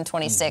 3rd and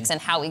 26 and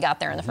how he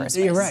got there in the first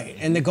place. You're right.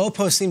 And the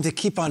goalposts seem to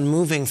keep on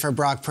moving for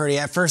Brock Purdy.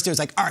 At first, it was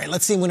all right,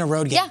 let's see him win a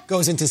road game.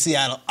 Goes into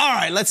Seattle. All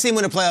right, let's see him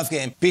win a playoff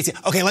game. Beats it.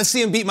 Okay, let's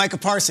see him beat Micah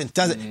Parsons.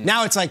 Does it.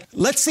 Now it's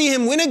let's see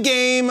him win a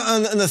game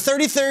on the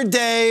 33rd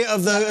day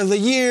of the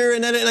year.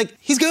 And then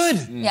he's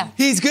good. Yeah.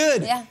 He's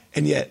good. Yeah.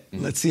 And yet,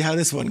 let's see how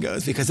this one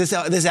goes, because this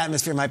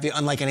atmosphere might be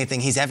unlike anything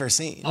he's ever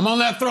seen. I'm on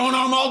that throwing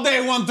arm all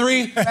day,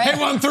 1-3. Right? Hey,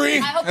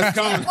 1-3. I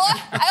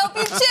hope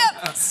you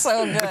chip.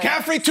 So good.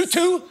 McCaffrey,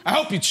 2-2. I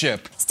hope you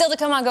chip. Still to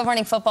come on Good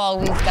Morning Football,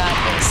 we've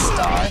got a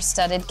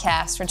star-studded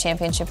cast for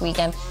championship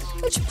weekend.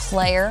 Which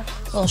player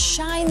will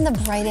shine the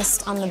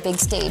brightest on the big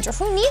stage, or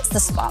who needs the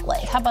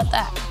spotlight? How about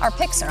that? Our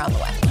picks are on the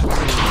way.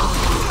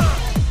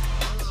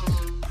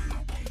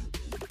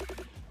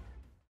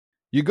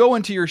 You go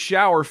into your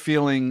shower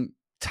feeling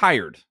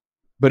tired,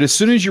 but as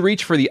soon as you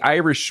reach for the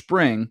Irish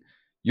Spring,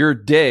 your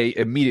day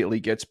immediately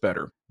gets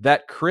better.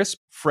 That crisp,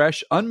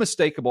 fresh,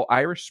 unmistakable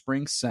Irish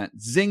Spring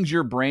scent zings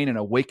your brain and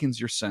awakens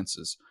your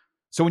senses.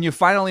 So when you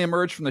finally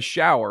emerge from the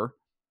shower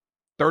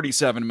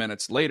 37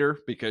 minutes later,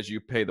 because you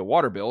pay the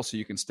water bill so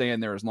you can stay in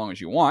there as long as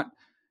you want,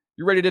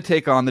 you're ready to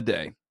take on the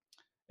day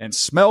and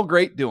smell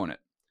great doing it.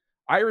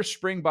 Irish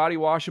Spring Body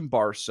Wash and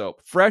Bar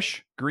Soap.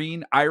 Fresh,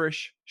 green,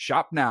 Irish.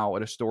 Shop now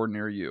at a store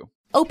near you.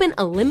 Open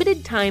a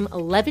limited-time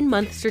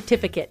 11-month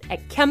certificate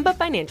at Kemba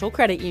Financial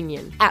Credit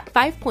Union. At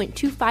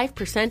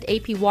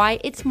 5.25% APY,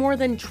 it's more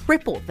than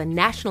triple the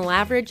national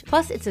average,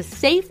 plus it's a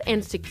safe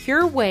and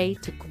secure way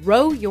to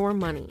grow your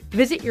money.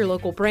 Visit your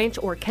local branch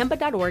or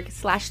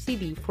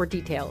kemba.org/CD for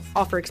details.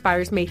 Offer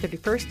expires May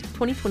 31st,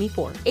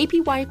 2024.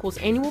 APY equals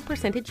annual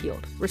percentage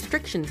yield.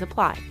 Restrictions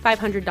apply.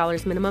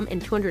 $500 minimum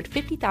and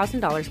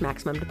 $250,000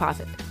 maximum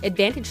deposit.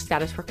 Advantage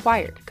status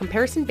required.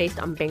 Comparison based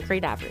on bank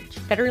rate average.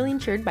 Federally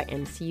insured by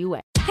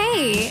NCUA.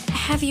 Hey,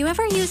 have you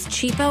ever used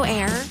Cheapo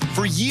Air?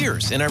 For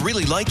years, and I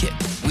really like it.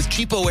 With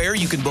Cheapo Air,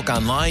 you can book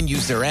online,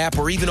 use their app,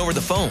 or even over the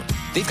phone.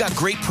 They've got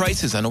great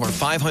prices on over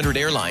 500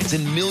 airlines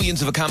and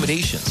millions of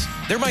accommodations.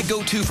 They're my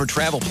go-to for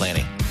travel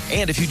planning.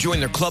 And if you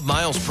join their Club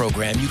Miles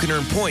program, you can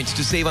earn points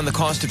to save on the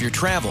cost of your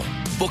travel.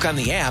 Book on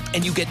the app,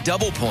 and you get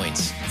double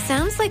points.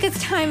 Sounds like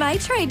it's time I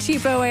tried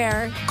Cheapo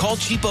Air. Call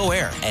Cheapo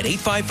Air at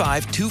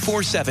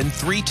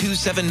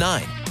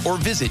 855-247-3279 or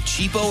visit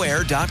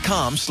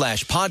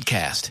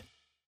cheapoair.com/podcast.